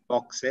tick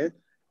boxes.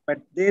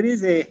 But there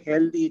is a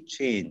healthy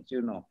change,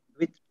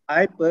 which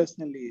I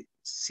personally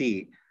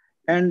see.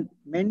 And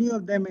many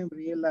of them have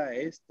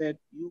realized that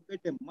you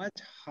get a much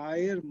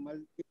higher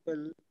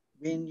multiple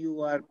when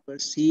you are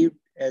perceived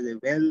as a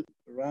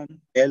well-run,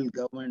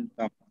 well-governed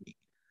company.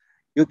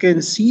 You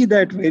can see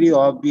that very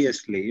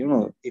obviously.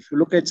 If you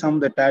look at some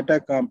of the Tata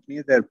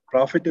companies, their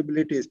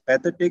profitability is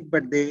pathetic,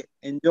 but they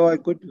enjoy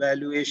good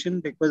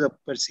valuation because of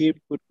perceived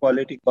good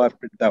quality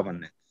corporate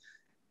governance.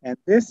 And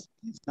this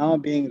is now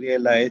being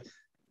realized.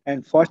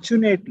 And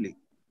fortunately,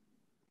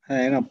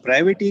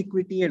 private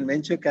equity and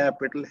venture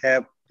capital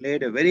have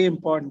played a very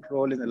important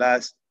role in the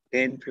last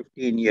 10,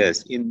 15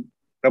 years in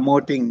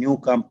promoting new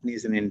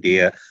companies in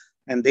India.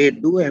 And they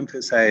do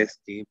emphasize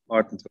the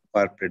importance of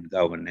corporate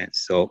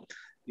governance. So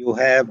you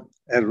have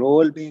a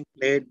role being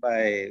played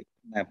by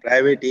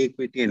private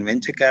equity and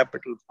venture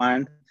capital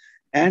fund,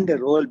 and a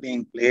role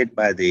being played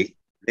by the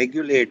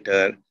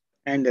regulator,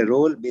 and a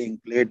role being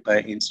played by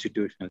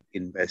institutional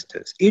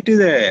investors. It is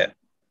a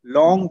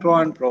long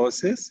drawn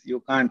process.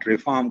 You can't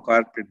reform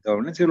corporate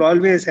governance. You'll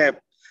always have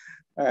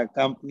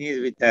companies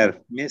which are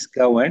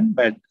misgoverned,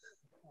 but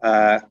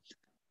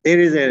there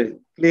is a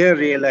clear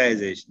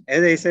realization.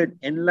 As I said,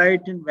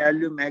 enlightened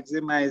value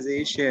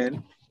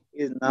maximization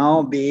is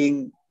now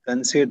being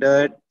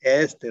considered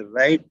as the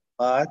right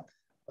path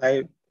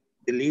by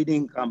the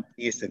leading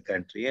companies in the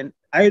country. And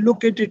I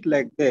look at it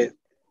like this.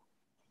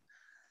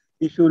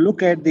 If you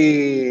look at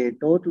the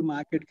total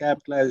market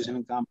capitalization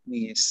of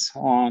companies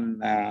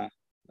on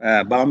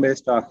Bombay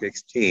Stock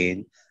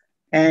Exchange,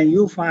 and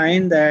you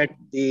find that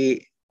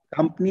the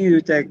companies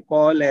which I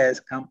call as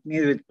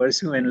companies which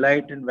pursue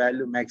enlightened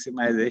value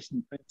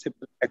maximization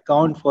principle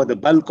account for the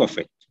bulk of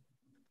it.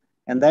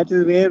 And that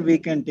is where we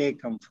can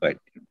take comfort.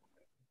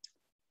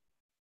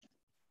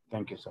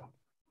 Thank you, sir.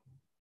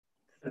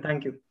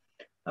 Thank you.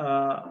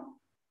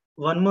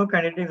 One more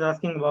candidate is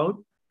asking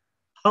about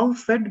how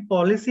Fed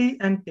policy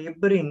and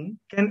tapering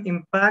can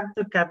impact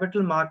the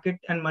capital market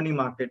and money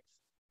markets.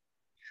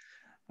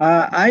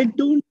 I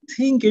don't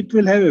think it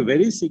will have a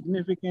very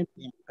significant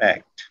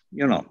impact.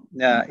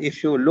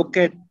 If you look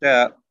at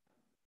the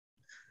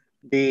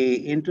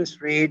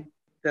interest rate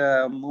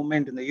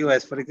movement in the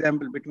US, for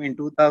example, between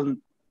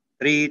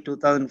 2003,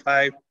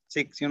 2005,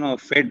 6,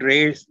 Fed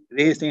raised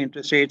the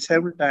interest rate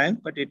several times,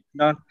 but it did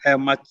not have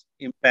much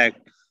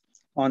impact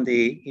on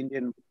the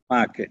Indian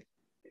market.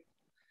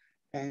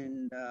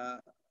 And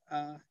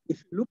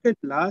if you look at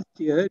last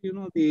year,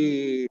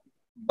 the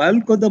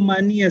bulk of the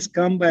money has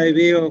come by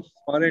way of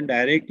foreign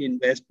direct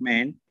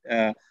investment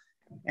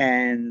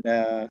and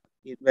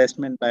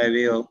investment by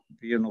way of,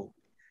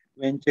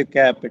 venture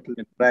capital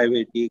and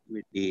private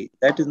equity.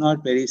 That is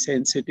not very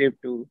sensitive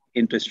to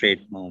interest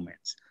rate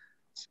movements.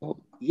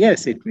 So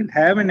yes, it will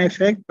have an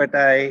effect, but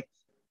I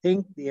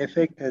think the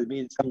effect has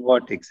been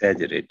somewhat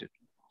exaggerated.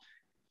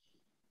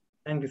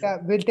 Thank you, sir. Yeah,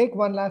 we'll take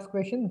one last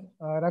question.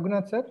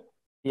 Raghunath, sir.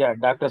 Yeah,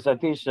 Dr.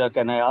 Satish,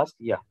 can I ask?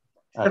 Yeah,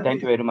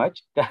 thank you very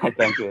much.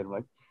 Thank you very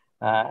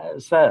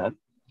much. Sir,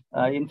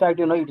 in fact,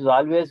 it is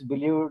always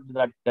believed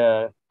that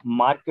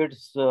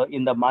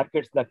in the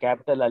markets, the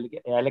capital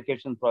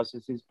allocation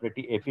process is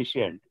pretty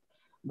efficient.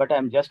 But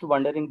I'm just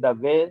wondering the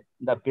way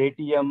the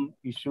Paytm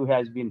issue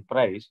has been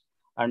priced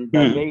and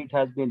the way it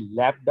has been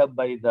lapped up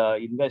by the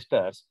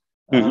investors.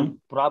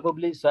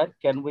 Probably, sir,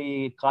 can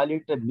we call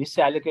it a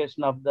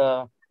misallocation of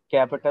the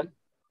capital?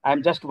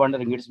 I'm just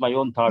wondering, it's my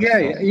own thoughts.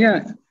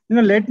 Yeah.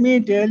 Let me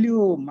tell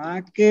you,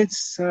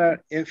 markets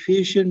are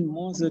efficient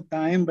most of the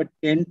time, but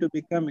tend to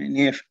become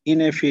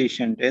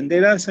inefficient. And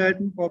there are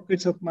certain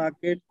pockets of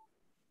market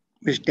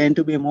which tend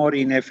to be more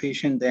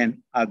inefficient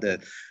than others.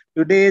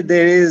 Today,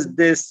 there is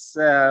this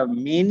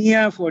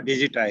mania for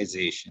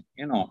digitization.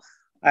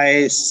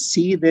 I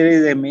see there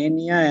is a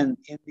mania, and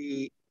in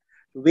the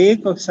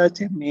wake of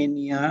such a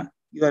mania,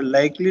 you are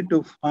likely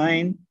to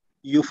find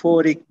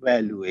euphoric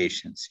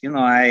valuations.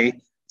 I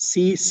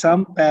see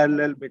some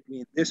parallel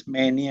between this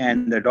mania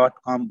and the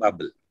dot-com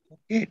bubble.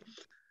 Okay,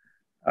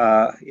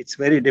 it's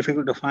very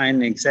difficult to find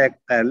an exact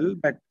parallel,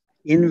 but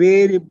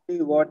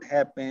invariably what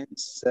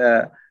happens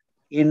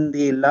in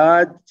the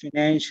large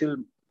financial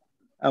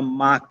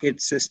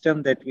market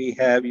system that we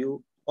have,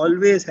 you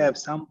always have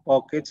some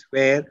pockets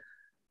where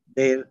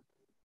there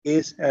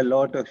is a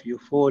lot of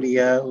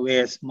euphoria,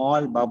 where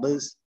small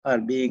bubbles are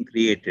being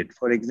created.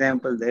 For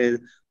example, there is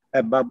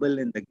a bubble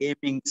in the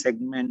gaming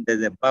segment,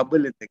 there's a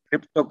bubble in the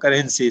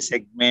cryptocurrency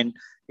segment.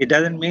 It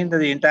doesn't mean that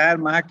the entire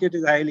market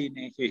is highly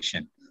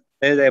inefficient.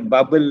 There's a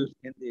bubble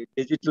in the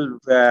digital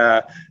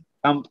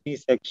company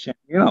section,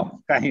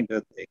 kind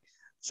of thing.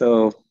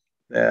 So,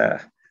 to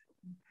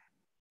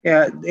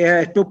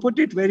put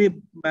it very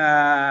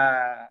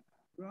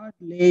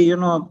broadly,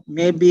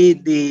 maybe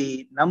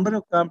the number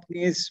of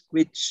companies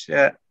which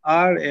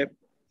are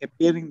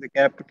appearing in the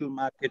capital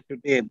market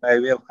today by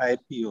way of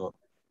IPO,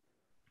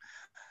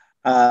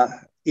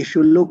 if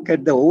you look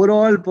at the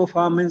overall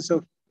performance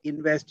of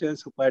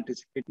investors who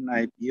participate in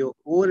IPO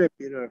over a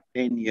period of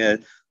 10 years,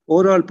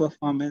 overall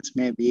performance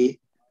may be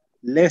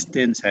less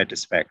than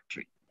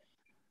satisfactory.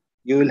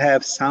 You will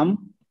have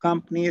some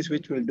companies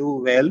which will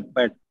do well,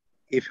 but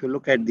if you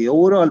look at the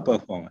overall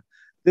performance,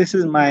 this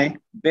is my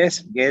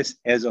best guess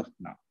as of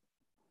now.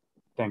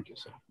 Thank you,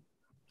 sir.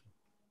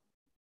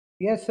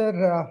 Yes,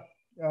 sir.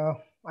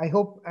 I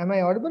hope, am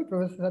I audible,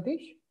 Professor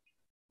Satish?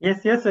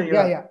 Yes, sir.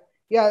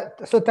 Yeah.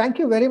 So thank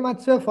you very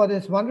much, sir, for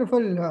this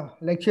wonderful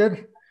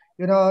lecture.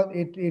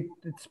 It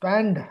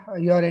spanned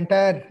your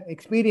entire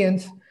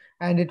experience,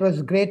 and it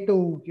was great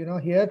to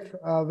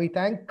hear. We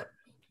thank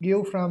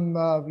you from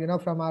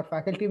from our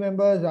faculty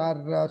members,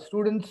 our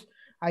students.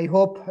 I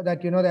hope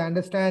that they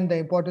understand the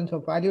importance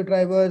of value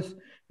drivers,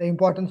 the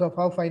importance of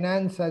how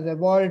finance has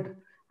evolved,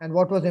 and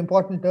what was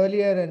important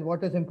earlier and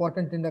what is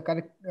important in the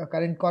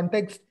current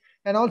context,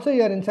 and also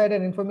your insider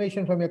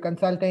information from your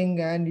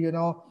consulting and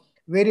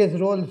various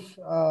roles,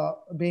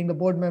 being the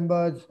board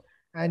members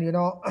and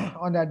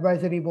on the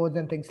advisory boards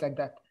and things like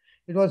that.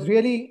 It was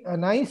really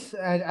nice,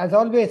 and as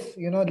always,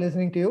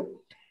 listening to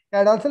you.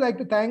 I'd also like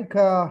to thank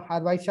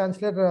our Vice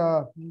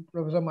Chancellor,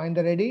 Professor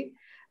Mahinda Reddy,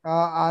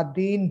 our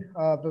Dean,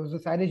 Professor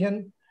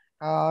Sarijan,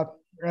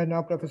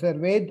 and Professor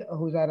Ved,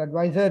 who's our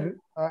advisor,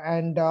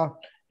 and the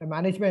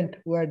management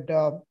who had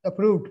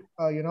approved,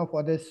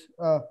 for this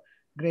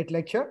great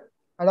lecture.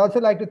 I'd also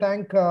like to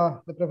thank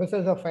the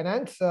professors of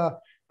finance,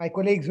 my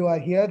colleagues who are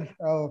here,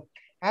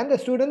 and the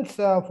students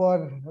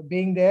for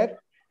being there.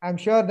 I'm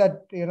sure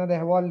that they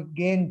have all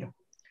gained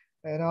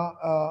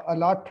a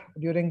lot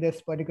during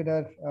this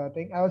particular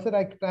thing. I also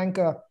like to thank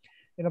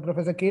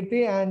Professor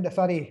Kirti and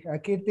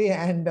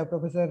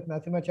Professor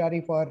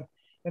Nasimachari for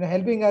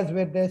helping us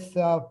with this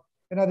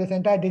this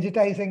entire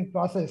digitizing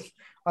process,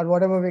 or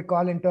whatever we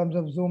call in terms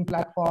of Zoom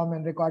platform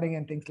and recording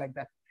and things like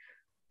that.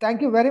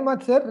 Thank you very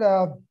much, sir.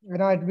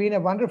 It's been a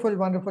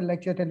wonderful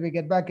lecture till we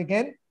get back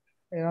again.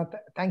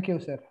 Thank you,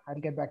 sir.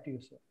 I'll get back to you,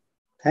 sir.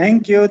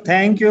 Thank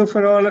you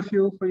for all of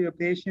you for your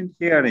patient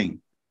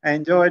hearing. I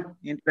enjoyed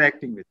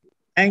interacting with you.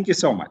 Thank you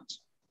so much.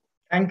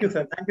 Thank you,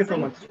 sir. Thank you so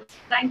much.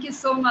 Thank you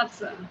so much,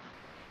 sir.